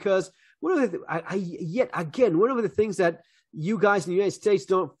way, because one of the things that you guys in the United States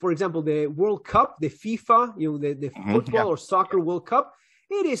don't, for example, the World Cup, the FIFA, the football or soccer World Cup,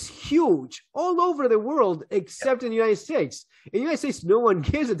 It is huge all over the world, except in the United States. In the United States, no one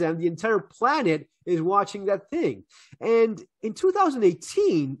gives a damn. The entire planet is watching that thing. And in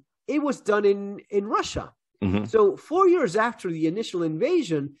 2018, it was done in Russia. Mm-hmm. So 4 years after the initial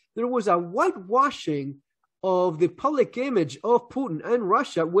invasion, there was a whitewashing of the public image of Putin and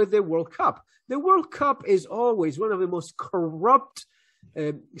Russia with the World Cup. The World Cup is always one of the most corrupt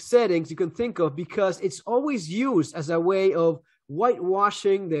settings you can think of, because it's always used as a way of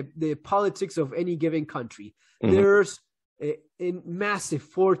whitewashing the politics of any given country. Mm-hmm. There's in massive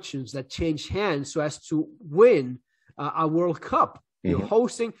fortunes that change hands so as to win a World Cup. Mm-hmm.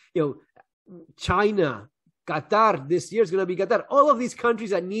 Hosting, China, Qatar, this year is going to be Qatar. All of these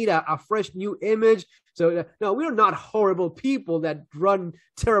countries that need a fresh new image. So no, we're not horrible people that run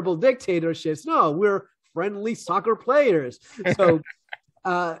terrible dictatorships. No, we're friendly soccer players. So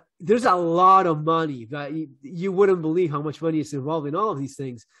there's a lot of money that you wouldn't believe how much money is involved in all of these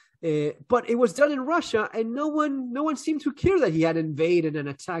things. But it was done in Russia, and no one seemed to care that he had invaded and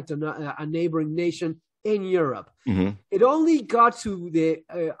attacked a neighboring nation in Europe. Mm-hmm. It only got to the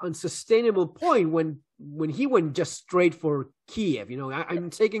unsustainable point when he went just straight for Kiev. I'm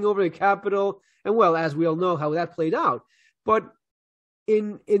taking over the capital, and well, as we all know how that played out. But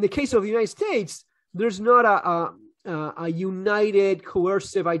in the case of the United States, there's not a united,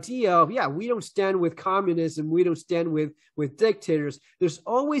 coercive idea of, we don't stand with communism, we don't stand with dictators. There's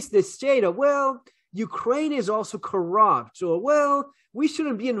always this state of, well, Ukraine is also corrupt, or, well, we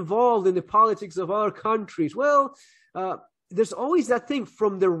shouldn't be involved in the politics of other countries. Well, there's always that thing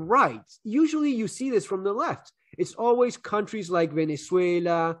from the right. Usually you see this from the left. It's always countries like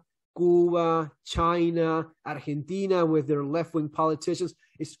Venezuela, Cuba, China, Argentina with their left-wing politicians.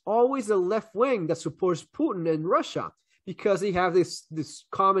 It's always the left wing that supports Putin and Russia, because they have this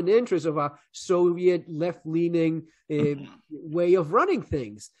common interest of a Soviet left-leaning way of running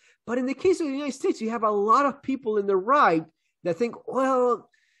things. But in the case of the United States, you have a lot of people in the right that think, well,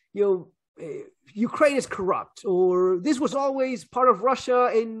 Ukraine is corrupt, or this was always part of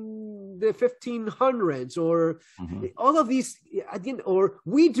Russia in the 1500s, or all of these, or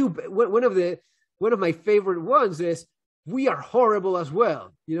we do. One of my favorite ones is, we are horrible as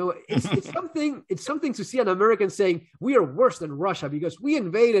well. It's something to see an American saying we are worse than Russia because we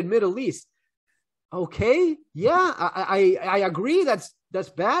invaded Middle East. Okay, yeah, I agree. That's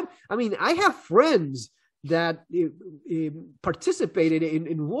bad. I mean, I have friends that participated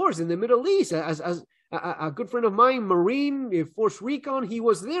in wars in the Middle East. As a good friend of mine, Marine, Force Recon, he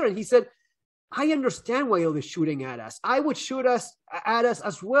was there, and he said, I understand why all this shooting at us. I would shoot at us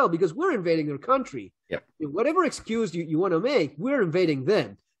as well, because we're invading their country. Yep. Whatever excuse you want to make, we're invading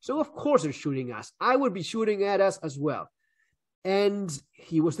them. So of course they're shooting us. I would be shooting at us as well. And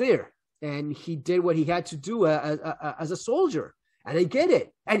he was there, and he did what he had to do as a soldier. And I get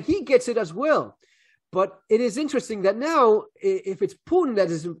it. And he gets it as well. But it is interesting that now, if it's Putin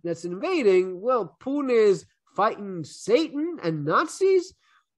that's invading, well, Putin is fighting Satan and Nazis.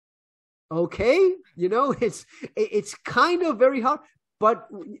 Okay, it's kind of very hard. But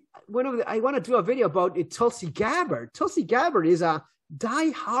I want to do a video about Tulsi Gabbard. Tulsi Gabbard is a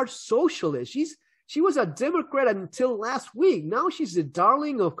diehard socialist. She was a Democrat until last week. Now she's the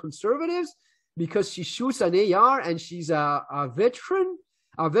darling of conservatives because she shoots an AR, and she's a veteran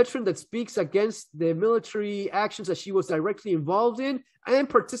that speaks against the military actions that she was directly involved in and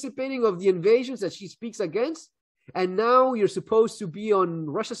participating of the invasions that she speaks against. And now you're supposed to be on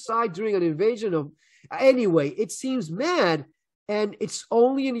Russia's side during an invasion of... Anyway, it seems mad. And it's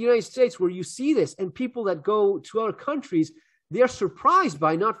only in the United States where you see this. And people that go to other countries, they are surprised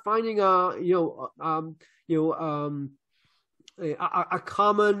by not finding a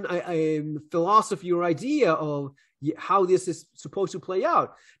common philosophy or idea of how this is supposed to play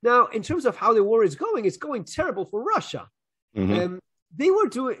out. Now, in terms of how the war is going, it's going terrible for Russia. Mm-hmm. They were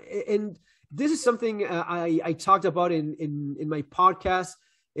doing, and this is something I talked about in my podcast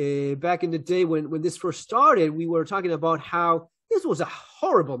back in the day when this first started. We were talking about how this was a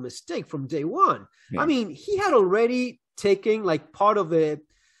horrible mistake from day one. Yeah. I mean, he had already taken like part of the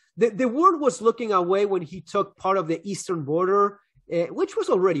world was looking away when he took part of the eastern border, which was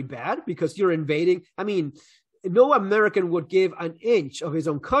already bad because you're invading. I mean, no American would give an inch of his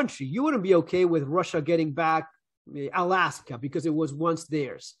own country. You wouldn't be okay with Russia getting back Alaska because it was once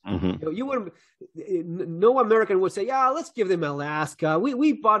theirs. Mm-hmm. You wouldn't. No American would say, "Yeah, let's give them Alaska.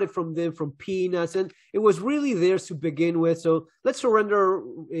 We bought it from them from peanuts, and it was really theirs to begin with. So let's surrender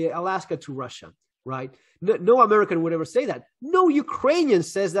Alaska to Russia." Right? No American would ever say that. No Ukrainian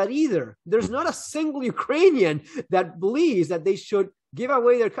says that either. There's not a single Ukrainian that believes that they should give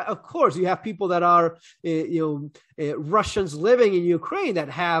away their. Of course, you have people that are, Russians living in Ukraine that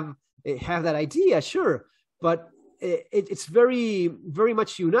have that idea, sure, but it's very, very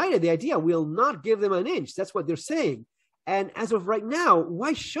much united. The idea, we'll not give them an inch. That's what they're saying. And as of right now,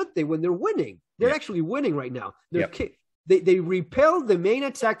 why should they when they're winning? They're actually winning right now. They repelled the main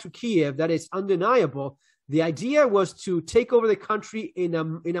attack to Kiev. That is undeniable. The idea was to take over the country in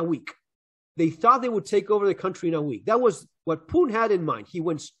a week. They thought they would take over the country in a week. That was what Putin had in mind. He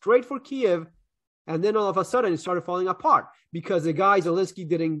went straight for Kiev, and then all of a sudden it started falling apart because the guy Zelensky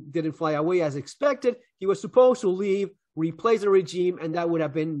didn't fly away as expected. He was supposed to leave, replace the regime, and that would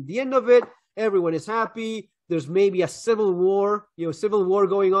have been the end of it. Everyone is happy. There's maybe a civil war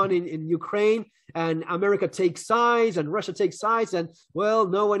going on in Ukraine, and America takes sides and Russia takes sides, and well,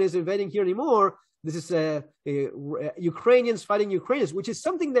 no one is invading here anymore. This is Ukrainians fighting Ukrainians, which is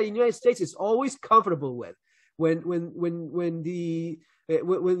something that the United States is always comfortable with. When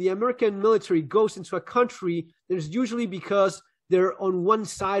the American military goes into a country, there's usually because they're on one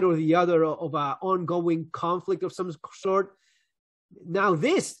side or the other of an ongoing conflict of some sort. Now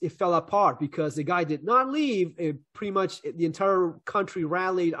it fell apart because the guy did not leave. Pretty much the entire country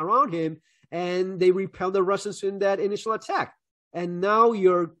rallied around him, and they repelled the Russians in that initial attack. And now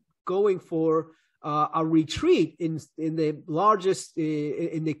you're going for a retreat in the largest,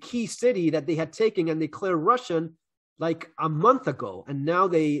 in the key city that they had taken and declared Russian like a month ago, and now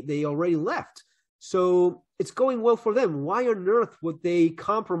they already left. So it's going well for them. Why on earth would they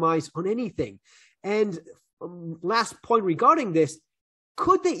compromise on anything? And last point regarding this,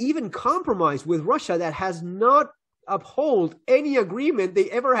 could they even compromise with Russia that has not uphold any agreement they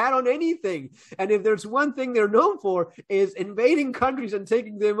ever had on anything? And if there's one thing they're known for is invading countries and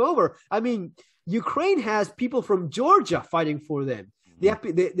taking them over. I mean, Ukraine has people from Georgia fighting for them.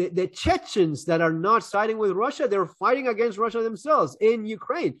 The Chechens that are not siding with Russia, they're fighting against Russia themselves in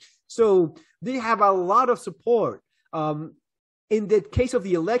Ukraine. So they have a lot of support. In the case of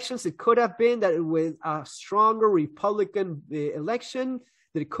the elections, it could have been that with a stronger Republican election,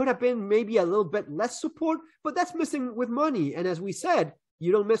 that it could have been maybe a little bit less support, but that's messing with money. And as we said,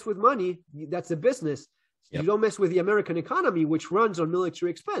 you don't mess with money. That's a business. Yep. You don't mess with the American economy, which runs on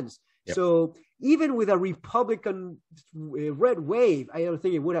military expense. Yep. So even with a Republican red wave, I don't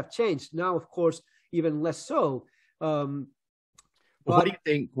think it would have changed. Now, of course, even less so. What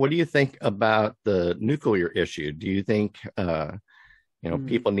do you think about the nuclear issue? Do you think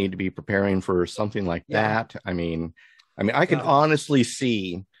people need to be preparing for something like that? I mean, I can honestly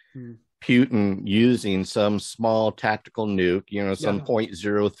see Putin using some small tactical nuke, some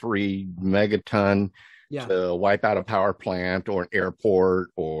 0.03 megaton to wipe out a power plant or an airport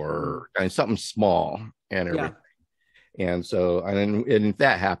or something small and everything. And so, and if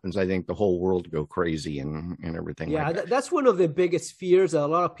that happens, I think the whole world will go crazy and everything. Yeah, like that. That's one of the biggest fears that a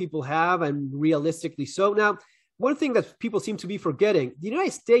lot of people have, and realistically so. Now, one thing that people seem to be forgetting, the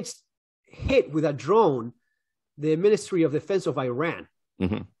United States hit with a drone the Ministry of Defense of Iran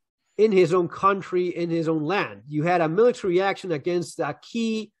in his own country, in his own land. You had a military action against a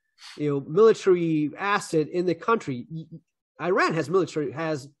key military asset in the country. Iran has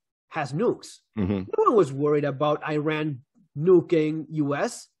nukes. No one was worried about Iran nuking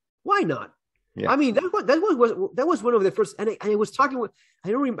U.S. Why not? Yeah. I mean, that was one of the first. And I was talking with. I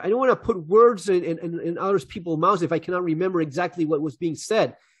don't want to put words in other people's mouths if I cannot remember exactly what was being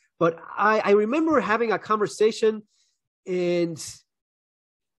said. But I remember having a conversation,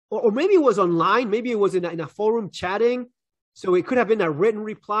 or maybe it was online, maybe it was in a forum chatting. So it could have been a written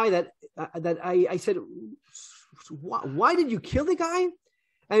reply that I said, why did you kill the guy?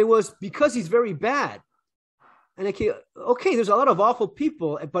 And it was because he's very bad. And okay, there's a lot of awful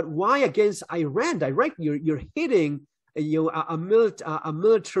people, but why against Iran directly? You're hitting a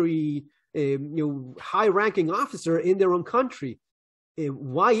military high-ranking officer in their own country.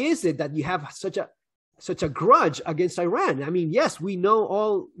 Why is it that you have such a grudge against Iran? I mean, yes, we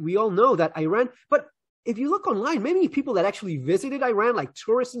all know that Iran, but if you look online, many people that actually visited Iran, like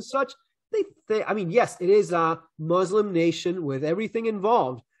tourists and such, yes, it is a Muslim nation with everything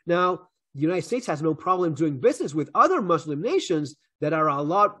involved. Now, the United States has no problem doing business with other Muslim nations that are a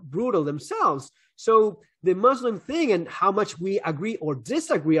lot brutal themselves. So the Muslim thing and how much we agree or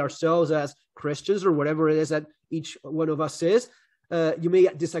disagree ourselves as Christians or whatever it is that each one of us is, you may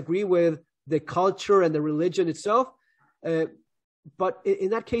disagree with the culture and the religion itself. but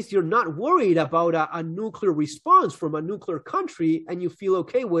in that case, you're not worried about a nuclear response from a nuclear country, and you feel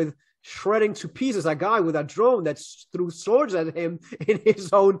okay with shredding to pieces a guy with a drone that threw swords at him in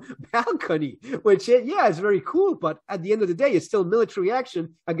his own balcony, which, yeah, is very cool. But at the end of the day, it's still military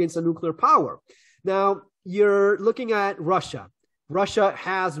action against a nuclear power. Now, you're looking at Russia. Russia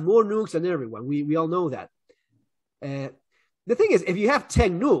has more nukes than everyone. We all know that. The thing is, if you have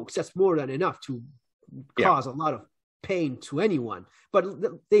 10 nukes, that's more than enough to cause a lot of pain to anyone. But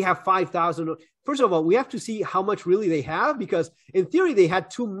they have 5,000. First of all, we have to see how much really they have, because in theory, they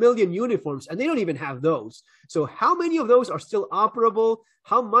had 2 million uniforms and they don't even have those. So how many of those are still operable?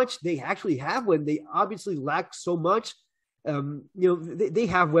 How much they actually have when they obviously lack so much? They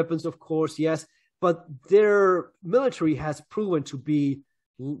have weapons, of course, yes, but their military has proven to be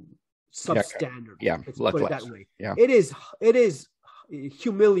substandard. Let's put it that way. It is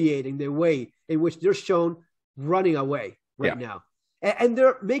humiliating the way in which they're shown running away right now. And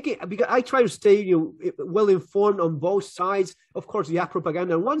they're making, because I try to stay well informed on both sides. Of course, you have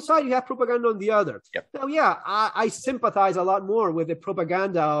propaganda on one side, you have propaganda on the other. Now, I sympathize a lot more with the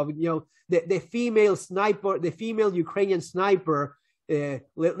propaganda of the female sniper, the female Ukrainian sniper.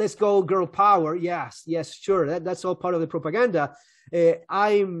 Let's go, girl power. Yes, sure. That's all part of the propaganda.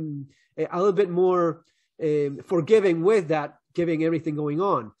 I'm a little bit more forgiving with that, given everything going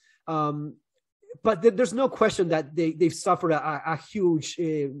on. But there's no question that they've suffered a huge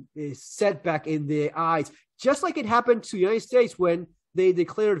setback in the eyes, just like it happened to the United States when they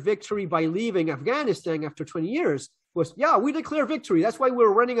declared victory by leaving Afghanistan after 20 years. We declare victory. That's why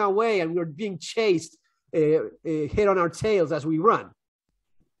we're running away and we're being chased, hit on our tails as we run.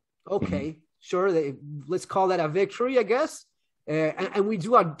 Okay, sure. Let's call that a victory, I guess. And we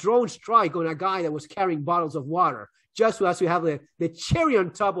do a drone strike on a guy that was carrying bottles of water, just so as to have the cherry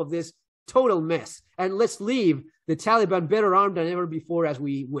on top of this total mess. And let's leave the Taliban better armed than ever before as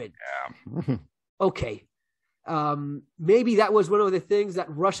we win. Okay. Maybe that was one of the things that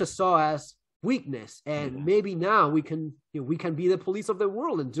Russia saw as weakness. And maybe now we can be the police of the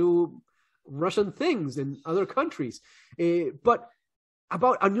world and do Russian things in other countries. But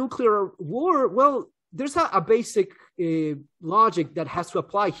about a nuclear war, well, there's a basic logic that has to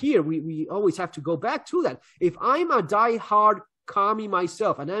apply here. We always have to go back to that. If I'm a diehard commie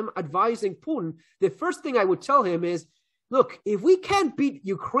myself and I'm advising Putin, the first thing I would tell him is, look, if we can't beat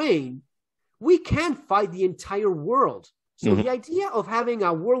Ukraine, we can't fight the entire world. So the idea of having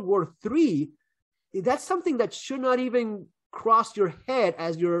a World War III, that's something that should not even cross your head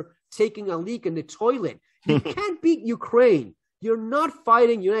as you're taking a leak in the toilet. You can't beat Ukraine. You're not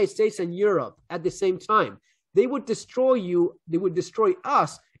fighting United States and Europe at the same time. They would destroy you. They would destroy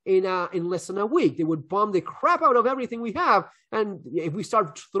us in less than a week. They would bomb the crap out of everything we have. And if we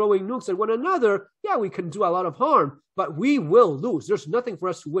start throwing nukes at one another, we can do a lot of harm, but we will lose. There's nothing for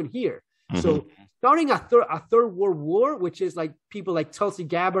us to win here. So starting a third world war, which is like people like Tulsi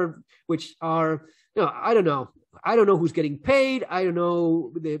Gabbard, which are, I don't know who's getting paid. I don't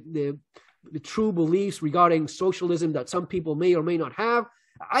know the true beliefs regarding socialism that some people may or may not have.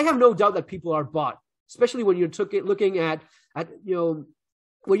 I have no doubt that people are bought, especially when you're looking at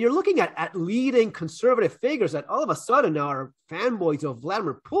when you're looking at leading conservative figures that all of a sudden are fanboys of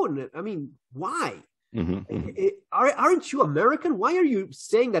Vladimir Putin. I mean, why? Aren't you American? Why are you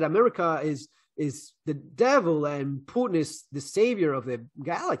saying that America is the devil and Putin is the savior of the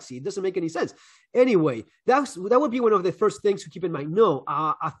galaxy? It doesn't make any sense. Anyway, that would be one of the first things to keep in mind. No,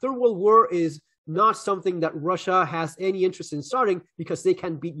 a third world war is not something that Russia has any interest in starting because they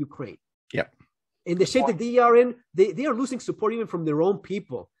can beat Ukraine. In the shape that they are in, they are losing support even from their own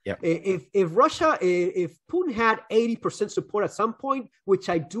people. If Putin had 80% support at some point, which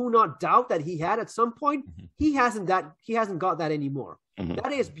I do not doubt that he had at some point, he hasn't got that anymore.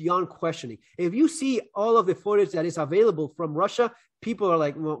 That is beyond questioning. If you see all of the footage that is available from Russia, people are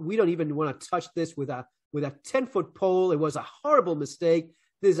like, well, we don't even want to touch this with a 10-foot pole. It was a horrible mistake.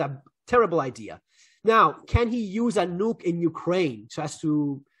 This is a terrible idea. Now, can he use a nuke in Ukraine so as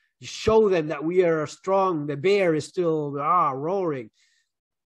to show them that we are strong? The bear is still roaring.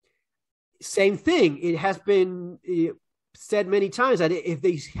 Same thing. It has been said many times that if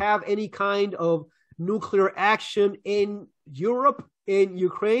they have any kind of nuclear action in Europe, in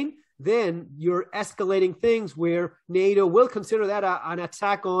Ukraine, then you're escalating things where NATO will consider that an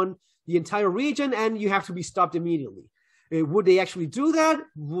attack on the entire region, and you have to be stopped immediately. Would they actually do that?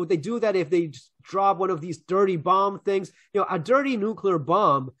 Would they do that if they drop one of these dirty bomb things? A dirty nuclear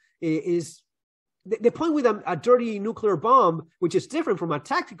bomb is the point with a dirty nuclear bomb, which is different from a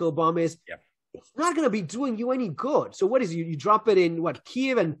tactical bomb, is it's not going to be doing you any good. So what is you drop it in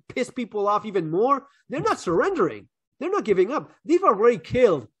Kiev and piss people off even more? They're not surrendering. They're not giving up. They've already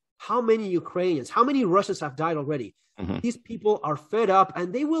killed how many Ukrainians, how many Russians have died already. Mm-hmm. These people are fed up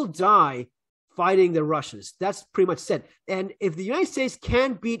and they will die fighting the Russians. That's pretty much said. And if the United States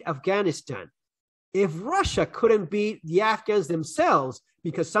can't beat Afghanistan, if Russia couldn't beat the Afghans themselves,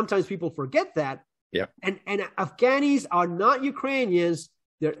 because sometimes people forget that, and Afghanis are not Ukrainians.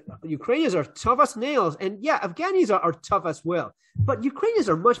 Ukrainians are tough as nails. And Afghanis are tough as well. But Ukrainians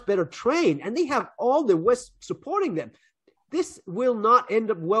are much better trained, and they have all the West supporting them. This will not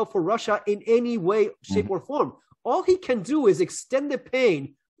end up well for Russia in any way, shape, or form. All he can do is extend the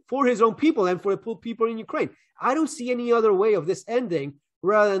pain for his own people and for the people in Ukraine. I don't see any other way of this ending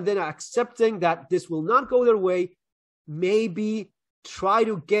rather than accepting that this will not go their way. Maybe try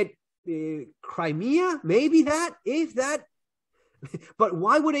to get Crimea, maybe that, if that. But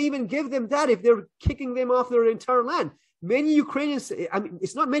why would they even give them that if they're kicking them off their entire land? Many Ukrainians, I mean,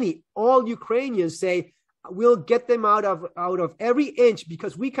 it's not many, all Ukrainians say, we'll get them out of every inch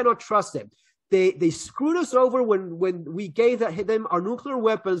because we cannot trust them. They screwed us over when we gave them our nuclear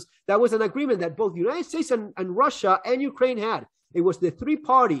weapons. That was an agreement that both the United States and Russia and Ukraine had. It was the three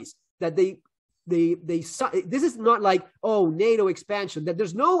parties that they this is not like, NATO expansion, that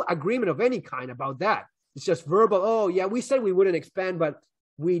there's no agreement of any kind about that. It's just verbal. We said we wouldn't expand, but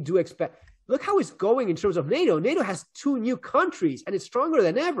we do expand. Look how it's going in terms of NATO. NATO has 2 new countries and it's stronger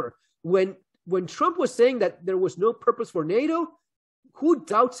than ever. When Trump was saying that there was no purpose for NATO, who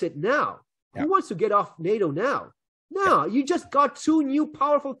doubts it now? Who wants to get off NATO now? No, you just got 2 new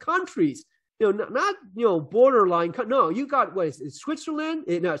powerful countries. Not borderline. No, you got what is it? Switzerland?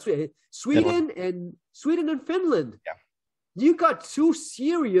 No, Sweden and Finland. Yeah. You got 2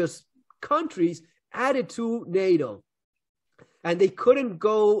 serious countries added to NATO, and they couldn't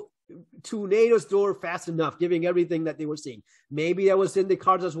go to NATO's door fast enough, giving everything that they were seeing. Maybe that was in the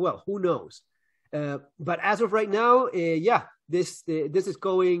cards as well. Who knows? But as of right now, this is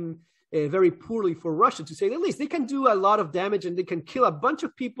going very poorly for Russia, to say the least. They can do a lot of damage and they can kill a bunch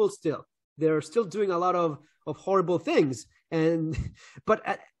of people still. They're still doing a lot of horrible things. But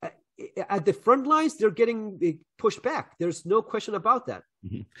at the front lines, they're getting pushed back. There's no question about that.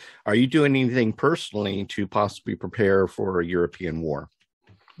 Mm-hmm. Are you doing anything personally to possibly prepare for a European war?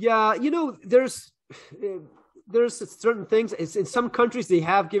 Yeah, there's certain things. It's in some countries they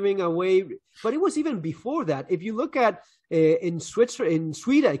have giving away, but it was even before that. If you look at in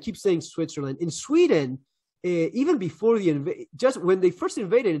Sweden, I keep saying Switzerland. In Sweden, even before just when they first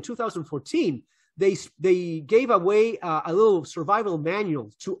invaded in 2014, they gave away a little survival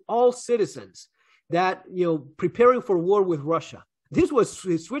manual to all citizens that preparing for war with Russia. This was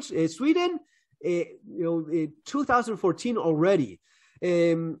Sweden, 2014 already.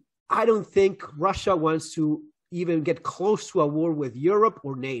 I don't think Russia wants to even get close to a war with Europe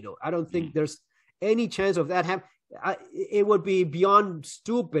or NATO. I don't think there's any chance of that happening. It would be beyond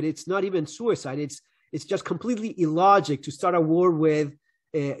stupid. It's not even suicide. It's just completely illogic to start a war with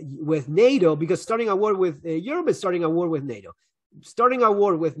NATO, because starting a war with Europe is starting a war with NATO. Starting a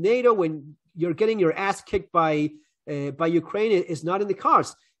war with NATO when you're getting your ass kicked by Ukraine is not in the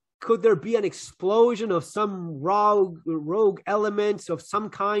cards. Could there be an explosion of some rogue elements of some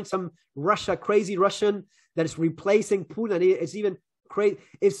kind, some crazy Russian that is replacing Putin? And it's even crazy.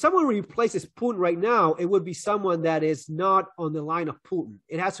 If someone replaces Putin right now, it would be someone that is not on the line of Putin.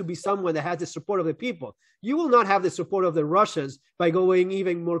 It has to be someone that has the support of the people. You will not have the support of the Russians by going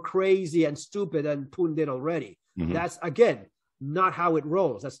even more crazy and stupid than Putin did already. Mm-hmm. That's, again, not how it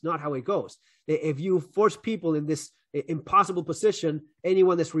rolls. That's not how it goes. If you force people in this impossible position,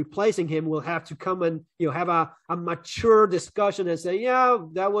 anyone that's replacing him will have to come and have a mature discussion and say,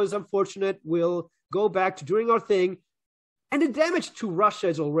 that was unfortunate. We'll go back to doing our thing. And the damage to Russia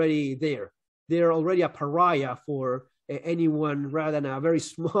is already there. They're already a pariah for anyone rather than a very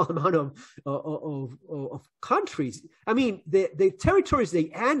small amount of countries. I mean, the territories they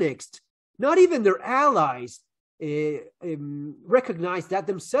annexed, not even their allies recognized that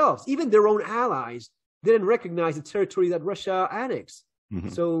themselves. Even their own allies didn't recognize the territory that Russia annexed. Mm-hmm.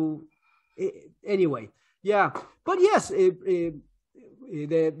 So anyway, but yes, is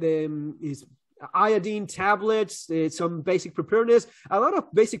iodine tablets, some basic preparedness. A lot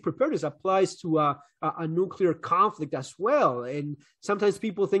of basic preparedness applies to a nuclear conflict as well. And sometimes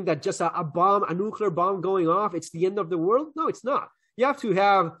people think that just a nuclear bomb going off, it's the end of the world. No, it's not. You have to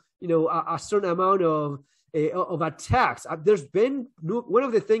have, a certain amount of attacks. There's been one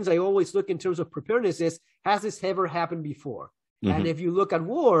of the things I always look in terms of preparedness is, has this ever happened before? And if you look at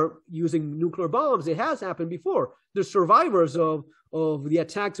war using nuclear bombs, it has happened before. There's survivors of the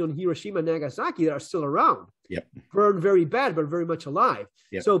attacks on Hiroshima and Nagasaki that are still around. Yep. Burned very bad, but very much alive.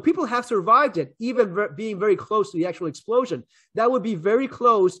 Yep. So people have survived it, even being very close to the actual explosion. That would be very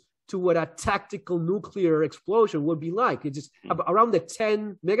close to what a tactical nuclear explosion would be like. It's just around the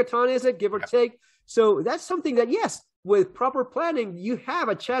 10 megaton, is it, give or take? So that's something that, yes, with proper planning, you have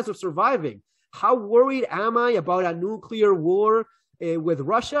a chance of surviving. How worried am I about a nuclear war with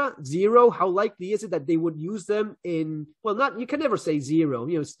Russia? Zero. How likely is it that they would use them in, well, not, you can never say zero.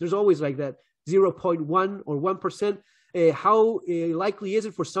 You know, there's always like that 0.1 or 1%. How likely is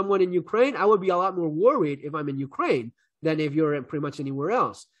it for someone in Ukraine? I would be a lot more worried if I'm in Ukraine than if you're in pretty much anywhere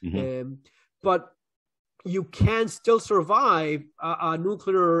else. But you can still survive a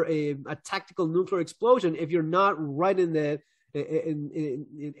nuclear, a tactical nuclear explosion if you're not right in the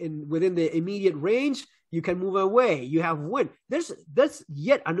within the immediate range. You can move away. You have wind. That's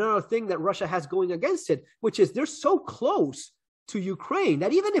yet another thing that Russia has going against it, which is they're so close to Ukraine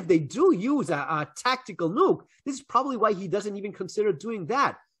that even if they do use a tactical nuke, this is probably why he doesn't even consider doing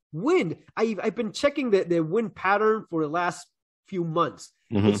that. Wind. I've been checking the wind pattern for the last few months.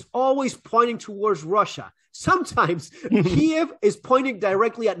 It's always pointing towards Russia. Sometimes Kiev is pointing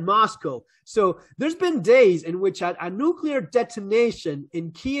directly at Moscow. So there's been days in which a nuclear detonation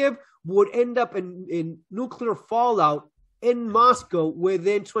in Kiev would end up in nuclear fallout in Moscow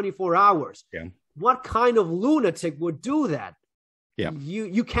within 24 hours. Yeah. What kind of lunatic would do that? Yeah.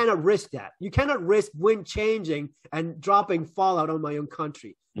 You cannot risk that. You cannot risk wind changing and dropping fallout on my own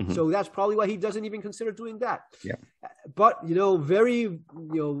country. So that's probably why he doesn't even consider doing that. Yeah. But, very,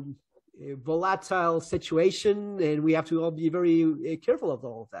 volatile situation, and we have to all be very careful of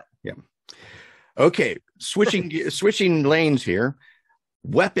all of that. Yeah. Okay. Switching lanes here.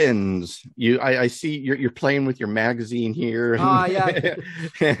 Weapons. I see you're playing with your magazine here. Yeah.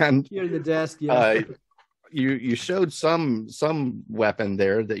 And here in the desk. Yeah. You showed some weapon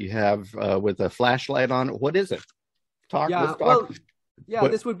there that you have with a flashlight on it. What is it? Let's talk. Well,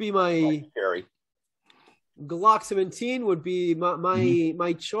 this would be my Glock 17 would be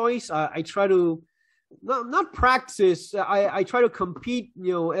my choice. I try to not practice. I try to compete,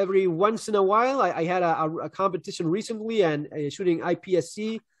 every once in a while. I had a competition recently and shooting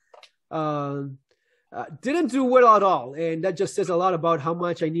IPSC. Didn't do well at all. And that just says a lot about how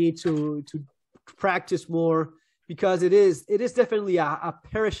much I need to practice more, because it is definitely a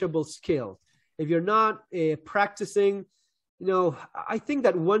perishable skill. If you're not practicing, I think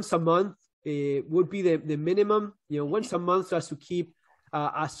that once a month would be the minimum. Once a month just to keep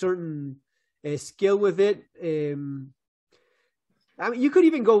a certain skill with it. I mean, you could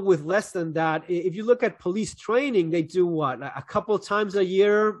even go with less than that. If you look at police training, they do a couple of times a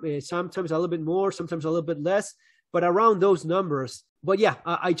year, sometimes a little bit more, sometimes a little bit less, but around those numbers. But yeah,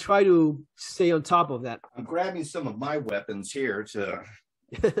 I try to stay on top of that. I'm grabbing some of my weapons here to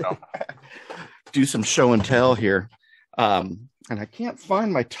do some show and tell here. And I can't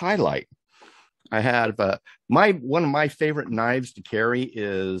find my tie light. I have one of my favorite knives to carry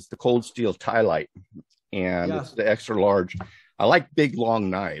is the Cold Steel tie light, and it's the extra large. I like big long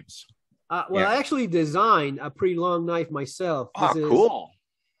knives. I actually designed a pretty long knife myself. Cool.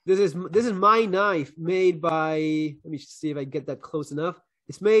 This is my knife made by. Let me see if I get that close enough.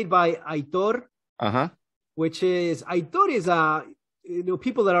 It's made by Aitor. Which is Aitor is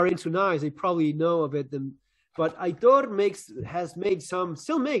people that are into knives, they probably know of it. But Aitor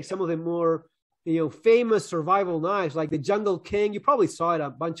still makes some of the more famous survival knives, like the Jungle King. You probably saw it a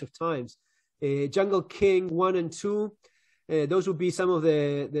bunch of times. Jungle King 1 and 2. Those would be some of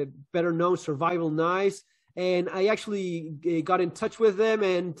the better known survival knives. And I actually got in touch with them,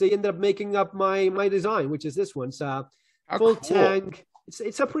 and they ended up making up my design, which is this one. It's full tank.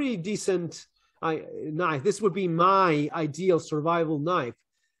 It's a pretty decent knife. This would be my ideal survival knife.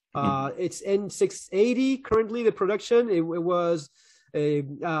 It's N680 currently, the production. It was a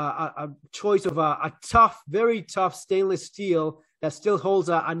choice of a tough, very tough stainless steel that still holds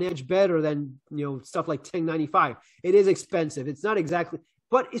an edge better than stuff like 1095. It is expensive. It's not exactly,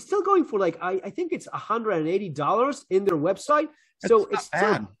 but it's still going for I think it's $180 in their website. So it's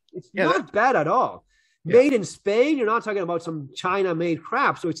not bad at all. Made in Spain. You're not talking about some China-made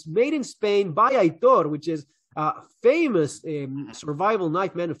crap. So it's made in Spain by Aitor, which is famous survival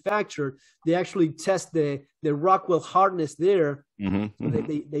knife manufacturer. They actually test the Rockwell hardness there. So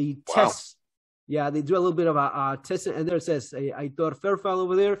they test. Yeah, they do a little bit of a test, and there it says Aitor Ferfal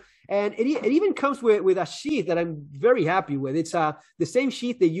over there, and it even comes with a sheath that I'm very happy with. It's the same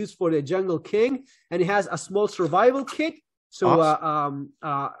sheath they use for the Jungle King, and it has a small survival kit. So awesome.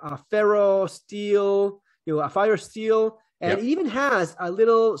 A ferro steel, a fire steel, and Yep. it even has a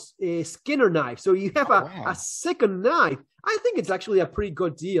little skinner knife. So you have a second knife. I think it's actually a pretty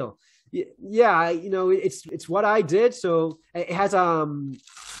good deal. Yeah, it's what I did. So it has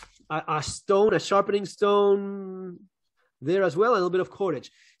a stone, a sharpening stone there as well, and a little bit of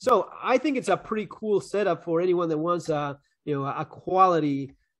cordage. So I think it's a pretty cool setup for anyone that wants a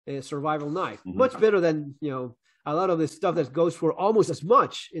quality survival knife. Mm-hmm. Much better than a lot of the stuff that goes for almost as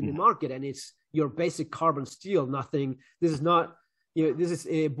much in the market, and it's your basic carbon steel. Nothing. This is not. This is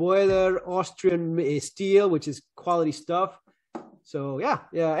a boiler Austrian steel, which is quality stuff. So yeah.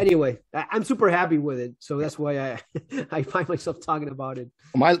 Anyway, I'm super happy with it. So that's why I find myself talking about it.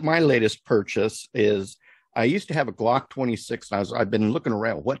 My latest purchase is I used to have a Glock 26. And I've been looking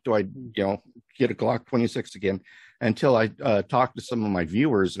around. What do I get a Glock 26 again? Until I talked to some of my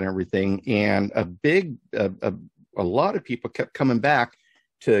viewers and everything, and a lot of people kept coming back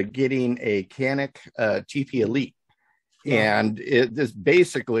to getting a Canik TP Elite. Yeah. And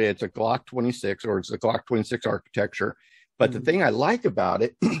it's a Glock 26, or it's a Glock 26 architecture. But the thing I like about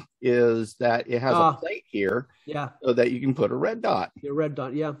it is that it has a plate here, so that you can put a red dot. Your red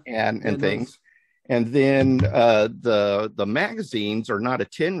dot, and things. Nice. And then the magazines are not a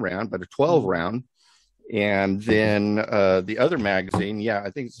 10 round, but a 12 round. And then the other magazine,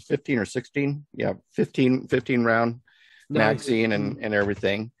 I think it's 15 or 16. 15 round magazine and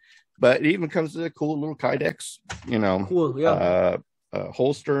everything. But it even comes with a cool little Kydex,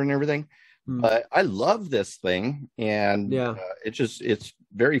 holster and everything. But I love this thing, and it's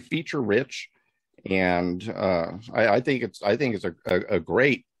very feature rich, and I think it's a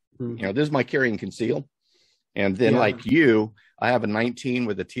great. This is my carry and conceal, and then like you, I have a 19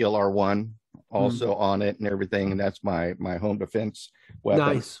 with a TLR1 also on it and everything, and that's my home defense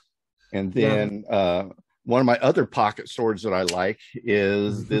weapon. Nice. And then one of my other pocket swords that I like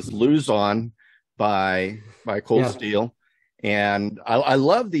is this Luzon by Cold Steel. And I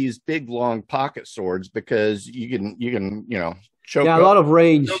love these big long pocket swords because you can choke up, a lot of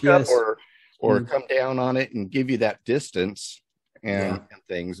range, or come down on it and give you that distance and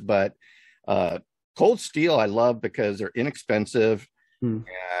things. But Cold Steel I love because they're inexpensive. And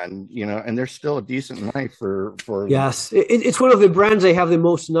and they're still a decent knife for yes, it's one of the brands I have the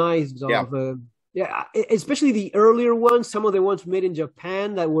most knives of. Especially the earlier ones. Some of the ones made in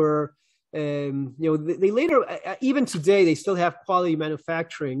Japan that were they later, even today, they still have quality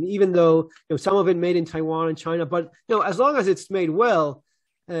manufacturing, even though some of it made in Taiwan and China. But as long as it's made well.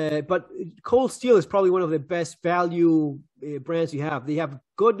 But Cold Steel is probably one of the best value brands you have. They have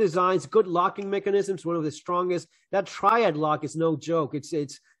good designs, good locking mechanisms, one of the strongest. That triad lock is no joke.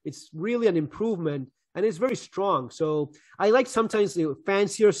 It's really an improvement, and it's very strong. So I like sometimes the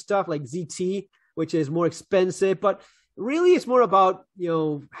fancier stuff like ZT, which is more expensive, but really it's more about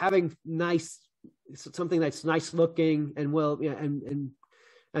having something that's nice looking and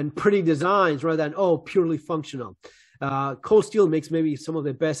and pretty designs rather than purely functional. Cold Steel makes maybe some of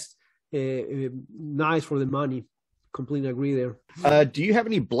the best knives for the money. Completely agree there. Do you have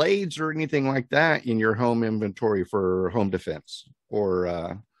any blades or anything like that in your home inventory for home defense?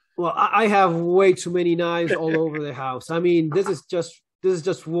 Or well, I have way too many knives all over the house. I mean, this is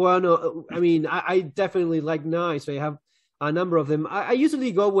just one. I definitely like knives. I have a number of them. I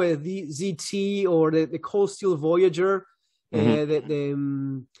usually go with the ZT or the Cold Steel Voyager.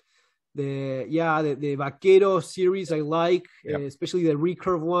 The Vaquero series I like, especially the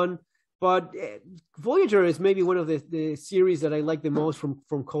recurve one. But Voyager is maybe one of the series that I like the most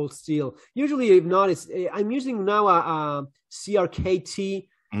from Cold Steel. Usually, if not, I'm using now a CRKT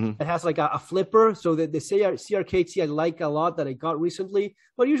that has like a flipper. So the CRKT I like a lot that I got recently.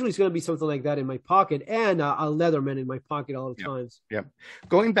 But usually it's going to be something like that in my pocket, and a Leatherman in my pocket all the times. Yeah.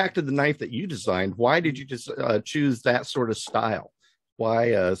 Going back to the knife that you designed, why did you just choose that sort of style?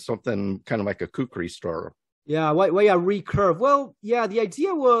 Why something kind of like a kukri store? Yeah, why a recurve? Well, the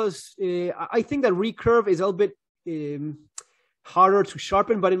idea was, I think that recurve is a little bit harder to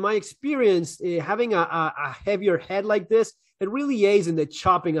sharpen, but in my experience, having a heavier head like this, it really aids in the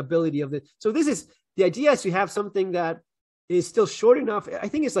chopping ability of it. So the idea is to have something that is still short enough. I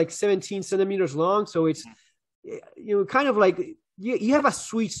think it's like 17 centimeters long. So it's, kind of like, you have a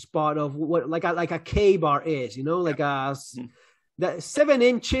sweet spot of what, like a K-bar is, that 7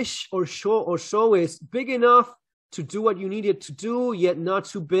 inches or so is big enough to do what you need it to do, yet not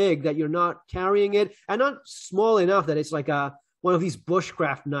too big that you're not carrying it, and not small enough that it's like one of these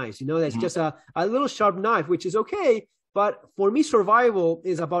bushcraft knives, that's just a little sharp knife, which is okay. But for me, survival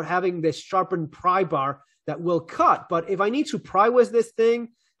is about having this sharpened pry bar that will cut. But if I need to pry with this thing,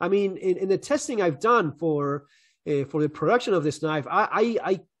 I mean, in the testing I've done for the production of this knife,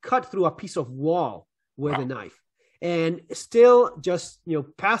 I cut through a piece of wall with a knife. and still just,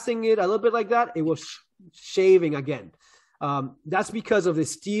 passing it a little bit like that, it was shaving again. That's because of the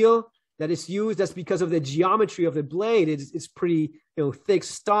steel that is used. That's because of the geometry of the blade. It's pretty, thick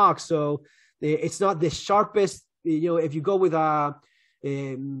stock. So it's not the sharpest, if you go with a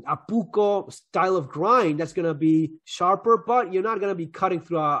puco style of grind, that's going to be sharper, but you're not going to be cutting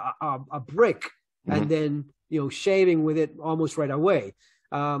through a brick and then, shaving with it almost right away.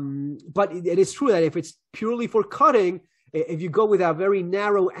 But it is true that if it's purely for cutting, if you go with a very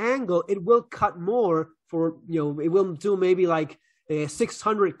narrow angle, it will cut more for, it will do maybe like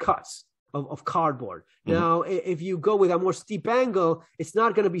 600 cuts of cardboard. Now, if you go with a more steep angle, it's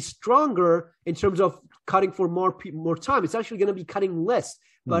not going to be stronger in terms of cutting for more time. It's actually going to be cutting less,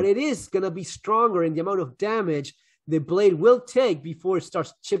 but it is going to be stronger in the amount of damage the blade will take before it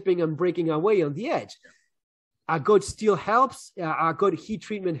starts chipping and breaking away on the edge. A good steel helps. A good heat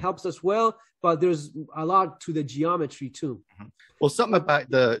treatment helps as well, but there's a lot to the geometry too. Well, something about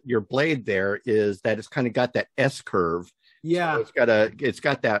your blade there is that it's kind of got that S curve. Yeah, so it's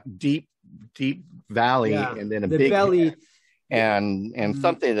got that deep valley and then a big belly. And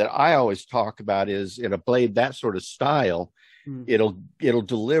something that I always talk about is in a blade that sort of style, it'll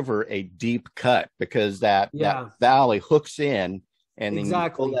deliver a deep cut because that valley hooks in. And then you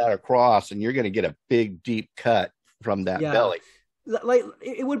pull that across, and you're going to get a big, deep cut from that belly. Like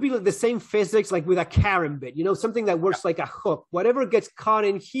it would be like the same physics, like with a carrom bit, something that works like a hook. Whatever gets caught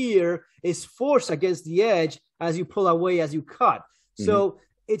in here is force against the edge as you pull away, as you cut. So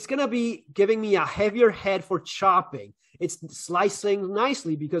it's going to be giving me a heavier head for chopping. It's slicing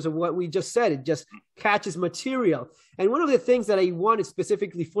nicely because of what we just said. It just catches material. And one of the things that I wanted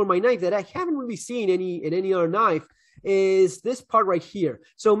specifically for my knife that I haven't really seen in any other knife is this part right here.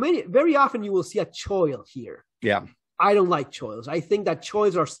 So very often you will see a choil here. Yeah. I don't like choils. I think that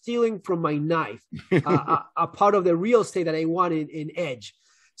choils are stealing from my knife, a part of the real estate that I want in edge.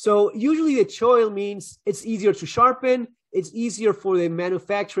 So usually the choil means it's easier to sharpen. It's easier for the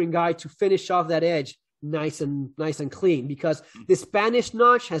manufacturing guy to finish off that edge nice and clean, because the Spanish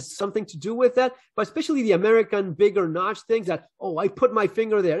notch has something to do with that, but especially the American bigger notch things that, I put my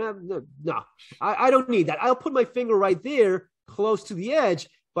finger there. No, I don't need that. I'll put my finger right there close to the edge,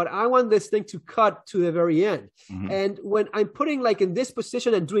 but I want this thing to cut to the very end. And when I'm putting like in this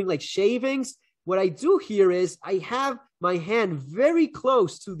position and doing like shavings, what I do here is I have my hand very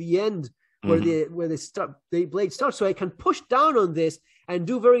close to the end where the blade starts, so I can push down on this and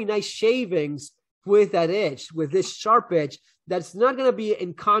do very nice shavings with that edge, with this sharp edge that's not going to be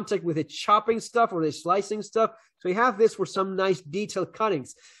in contact with the chopping stuff or the slicing stuff. So you have this for some nice detailed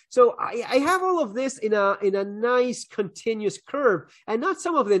cuttings. So I have all of this in a nice continuous curve, and not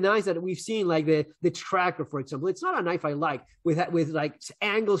some of the knives that we've seen, like the Tracker, for example. It's not a knife I like with like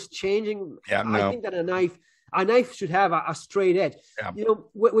angles changing. I think that a knife should have a straight edge.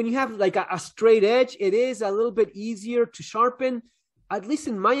 When you have like a straight edge, it is a little bit easier to sharpen. At least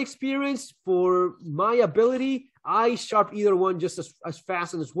in my experience, for my ability, I sharp either one just as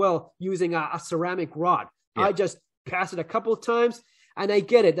fast and as well using a ceramic rod. I just pass it a couple of times, and I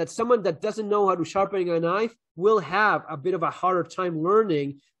get it that someone that doesn't know how to sharpen a knife will have a bit of a harder time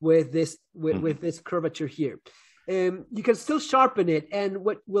learning with this this curvature here. You can still sharpen it, and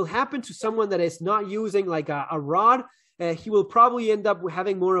what will happen to someone that is not using like a rod, he will probably end up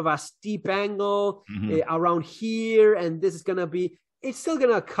having more of a steep angle around here, and this is going to be, it's still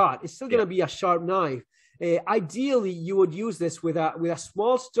going to cut. It's still going to be a sharp knife. Ideally, you would use this with a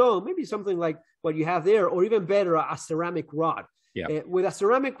small stone, maybe something like what you have there, or even better, a ceramic rod. With a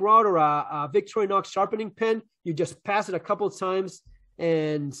ceramic rod or a Victorinox sharpening pen, you just pass it a couple of times,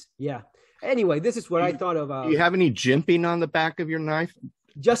 and Anyway, this is what I thought of. Do you have any jimping on the back of your knife?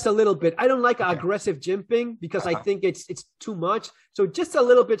 Just a little bit. I don't like aggressive jimping because I think it's too much. So just a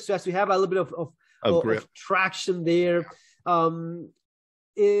little bit, so as we have a little bit of traction there.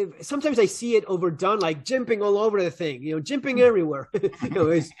 Sometimes I see it overdone, like jimping all over the thing, jimping everywhere.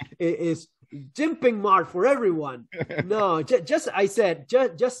 Is jimping Mhor for everyone. No, just I said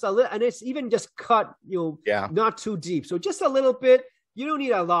just a little, and it's even just cut, not too deep. So just a little bit. You don't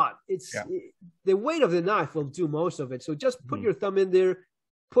need a lot. It's the weight of the knife will do most of it. So just put your thumb in there,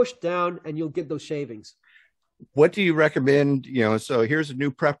 push down, and you'll get those shavings. What do you recommend? So here's a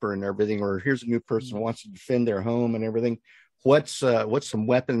new prepper and everything, or here's a new person who wants to defend their home and everything. What's some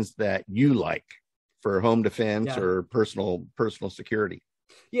weapons that you like for home defense or personal security?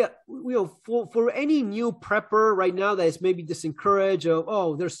 Yeah, for any new prepper right now that is maybe disencouraged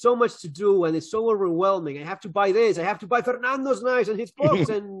of, there's so much to do and it's so overwhelming. I have to buy this. I have to buy Fernando's knives and his books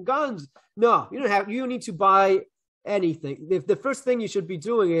and guns. No, you don't need to buy anything. The first thing you should be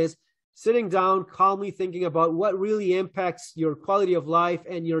doing is sitting down, calmly thinking about what really impacts your quality of life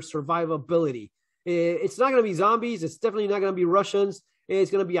and your survivability. It's not going to be zombies. It's definitely not going to be Russians.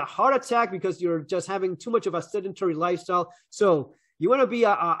 It's going to be a heart attack because you're just having too much of a sedentary lifestyle. So you want to be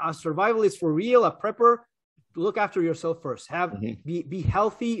a survivalist for real, a prepper, look after yourself first. Be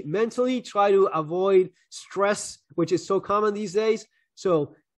healthy mentally. Try to avoid stress, which is so common these days.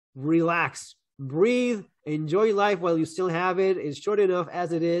 So relax, breathe, enjoy life while you still have it. It's short enough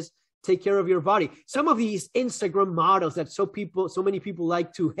as it is. Take care of your body. Some of these Instagram models that so many people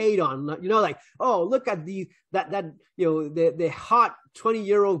like to hate on, like, oh, look at the hot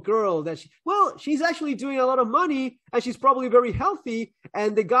 20-year-old girl she's actually doing a lot of money and she's probably very healthy,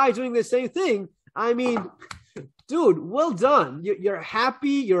 and the guy doing the same thing. I mean, dude, well done. You're happy,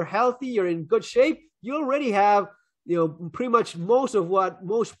 you're healthy, you're in good shape. You already have, pretty much most of what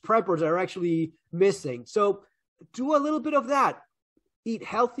most preppers are actually missing. So do a little bit of that. Eat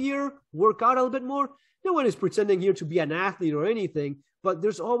healthier, work out a little bit more. No one is pretending here to be an athlete or anything, but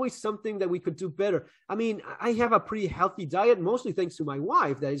there's always something that we could do better. I mean, I have a pretty healthy diet, mostly thanks to my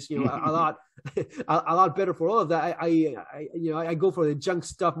wife. That is, a lot better for all of that. I go for the junk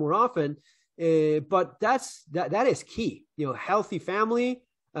stuff more often, but that is key. Healthy family.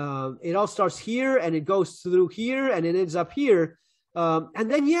 It all starts here and it goes through here and it ends up here. And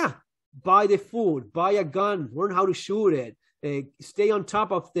then, buy the food, buy a gun, learn how to shoot it. Stay on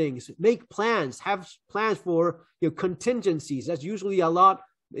top of things, make plans, have plans for contingencies. That's usually a lot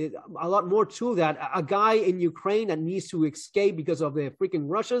more to that. A guy in Ukraine that needs to escape because of the freaking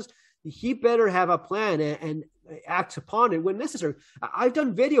Russians, he better have a plan and act upon it when necessary. I've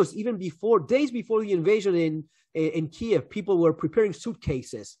done videos even days before the invasion in Kiev. People were preparing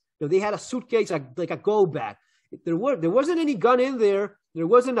suitcases. They had a suitcase like a go bag. There wasn't any gun in there. There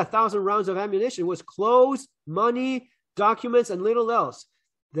wasn't 1,000 rounds of ammunition. It was clothes, money, documents, and little else.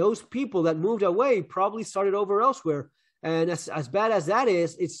 Those people that moved away probably started over elsewhere. And as bad as that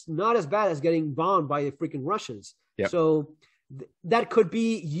is, it's not as bad as getting bombed by the freaking Russians. Yep. So that could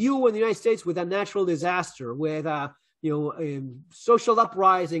be you in the United States with a natural disaster, with social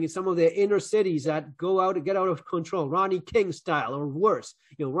uprising in some of the inner cities that get out of control, Ronnie King style or worse.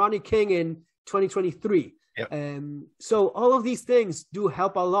 Ronnie King in 2023. Yep. So all of these things do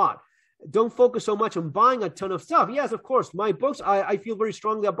help a lot. Don't focus so much on buying a ton of stuff. Yes, of course, my books, I feel very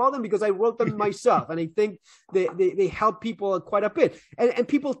strongly about them because I wrote them myself, and I think they help people quite a bit. And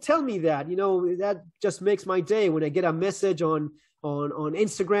people tell me that, that just makes my day when I get a message on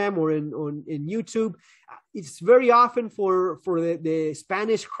Instagram or in YouTube. It's very often for the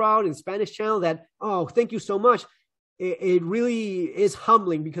Spanish crowd and Spanish channel that, oh, thank you so much. It really is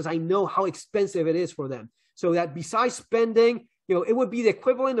humbling because I know how expensive it is for them. So that besides spending, it would be the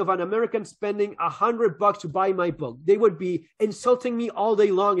equivalent of an American spending $100 to buy my book. They would be insulting me all day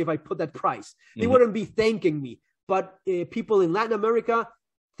long if I put that price. They wouldn't be thanking me. But people in Latin America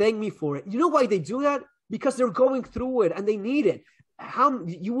thank me for it. You know why they do that? Because they're going through it and they need it.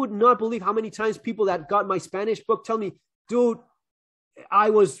 You would not believe how many times people that got my Spanish book tell me, dude, I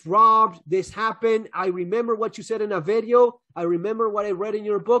was robbed. This happened. I remember what you said in a video. I remember what I read in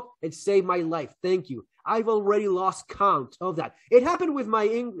your book. It saved my life. Thank you. I've already lost count of that. It happened with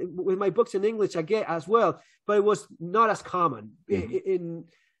my books in English again as well, but it was not as common. In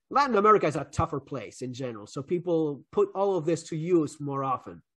Latin America, is a tougher place in general, so people put all of this to use more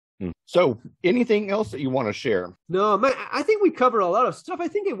often. So, anything else that you want to share? No, man, I think we covered a lot of stuff. I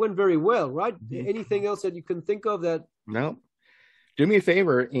think it went very well, right? Anything else that you can think of that? No. Do me a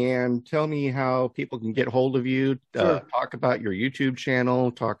favor and tell me how people can get hold of you. Sure. Talk about your YouTube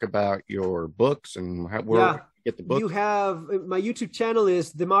channel. Talk about your books and where you get the books. You have my YouTube channel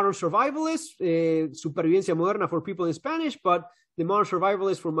is The Modern Survivalist, Supervivencia Moderna for people in Spanish, but The Modern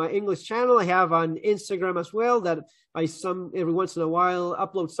Survivalist for my English channel. I have on Instagram as well that every once in a while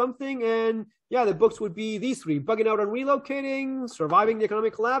upload something. And the books would be these three: Bugging Out and Relocating, Surviving the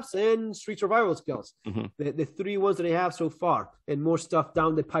Economic Collapse, and Street Survival Skills. The three ones that I have so far, and more stuff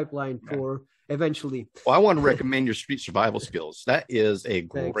down the pipeline for eventually. Well, I want to recommend your Street Survival Skills. That is a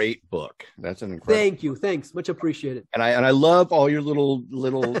great book. That's an incredible. Thank you. Thanks. Much appreciated. And I love all your little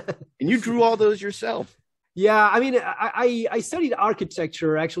and you drew all those yourself. Yeah, I mean, I studied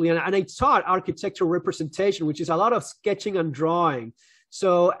architecture actually, and I taught architectural representation, which is a lot of sketching and drawing.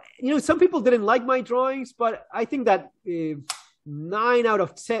 So, some people didn't like my drawings, but I think that 9 out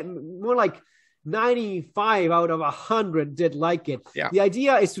of 10, more like 95 out of 100 did like it. Yeah. The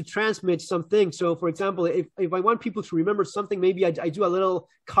idea is to transmit something. So, for example, if I want people to remember something, maybe I do a little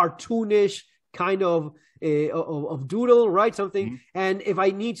cartoonish kind of doodle, right? Something. And if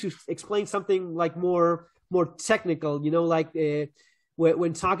I need to explain something like more technical, like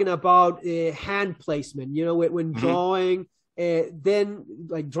when talking about hand placement, you know, when drawing, then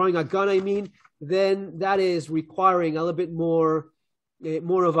like drawing a gun, I mean, then that is requiring a little bit more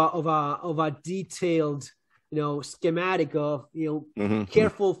of a detailed, you know, schematic of, you know,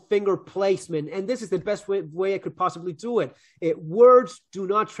 careful finger placement. And this is the best way I could possibly do it. Words do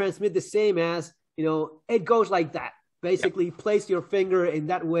not transmit the same as, you know, it goes like that. Basically, place your finger in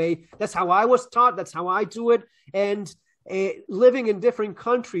that way. That's how I was taught. That's how I do it. And living in different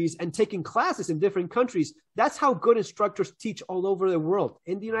countries and taking classes in different countries, that's how good instructors teach all over the world.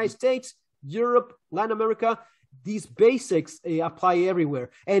 In the United States, Europe, Latin America, these basics apply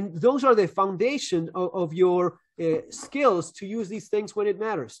everywhere. And those are the foundation of your skills to use these things when it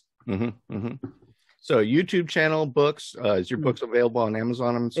matters. So YouTube channel, books, is your books available on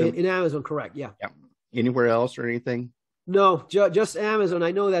Amazon? I'm assuming? In Amazon, correct. Yeah. Anywhere else or anything? No, just Amazon.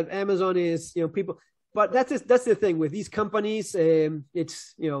 I know that Amazon is, you know, people, but that's the thing with these companies.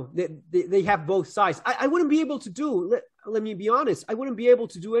 It's, you know, they have both sides. I wouldn't be able to do, let me be honest, I wouldn't be able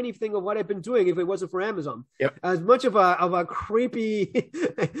to do anything of what I've been doing if it wasn't for Amazon. As much of a creepy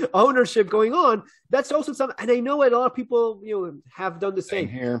ownership going on, that's also something, and I know a lot of people, you know, have done the same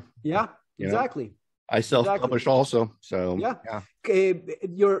here. Yeah, exactly. I self-publish also, so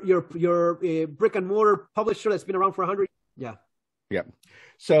your brick and mortar publisher that's been around for 100.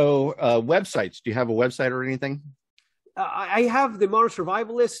 So websites, do you have a website or anything? I have the Modern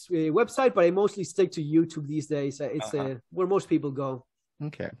Survivalist website, but I mostly stick to YouTube these days. It's where most people go.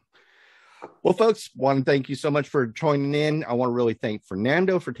 Okay. Well, folks, want to thank you so much for joining in. I want to really thank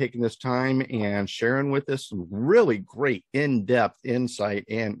Fernando for taking this time and sharing with us some really great in-depth insight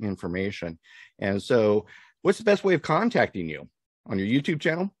and information. And so what's the best way of contacting you? On your YouTube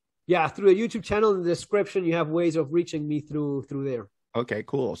channel? Yeah, through the YouTube channel. In the description, you have ways of reaching me through there. Okay,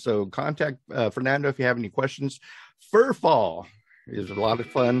 cool. So contact Fernando if you have any questions. Ferfal is a lot of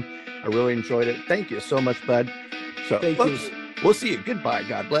fun. I really enjoyed it. Thank you so much, bud. So, folks, we'll see you. Goodbye.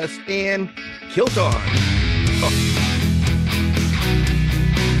 God bless. And Kilted.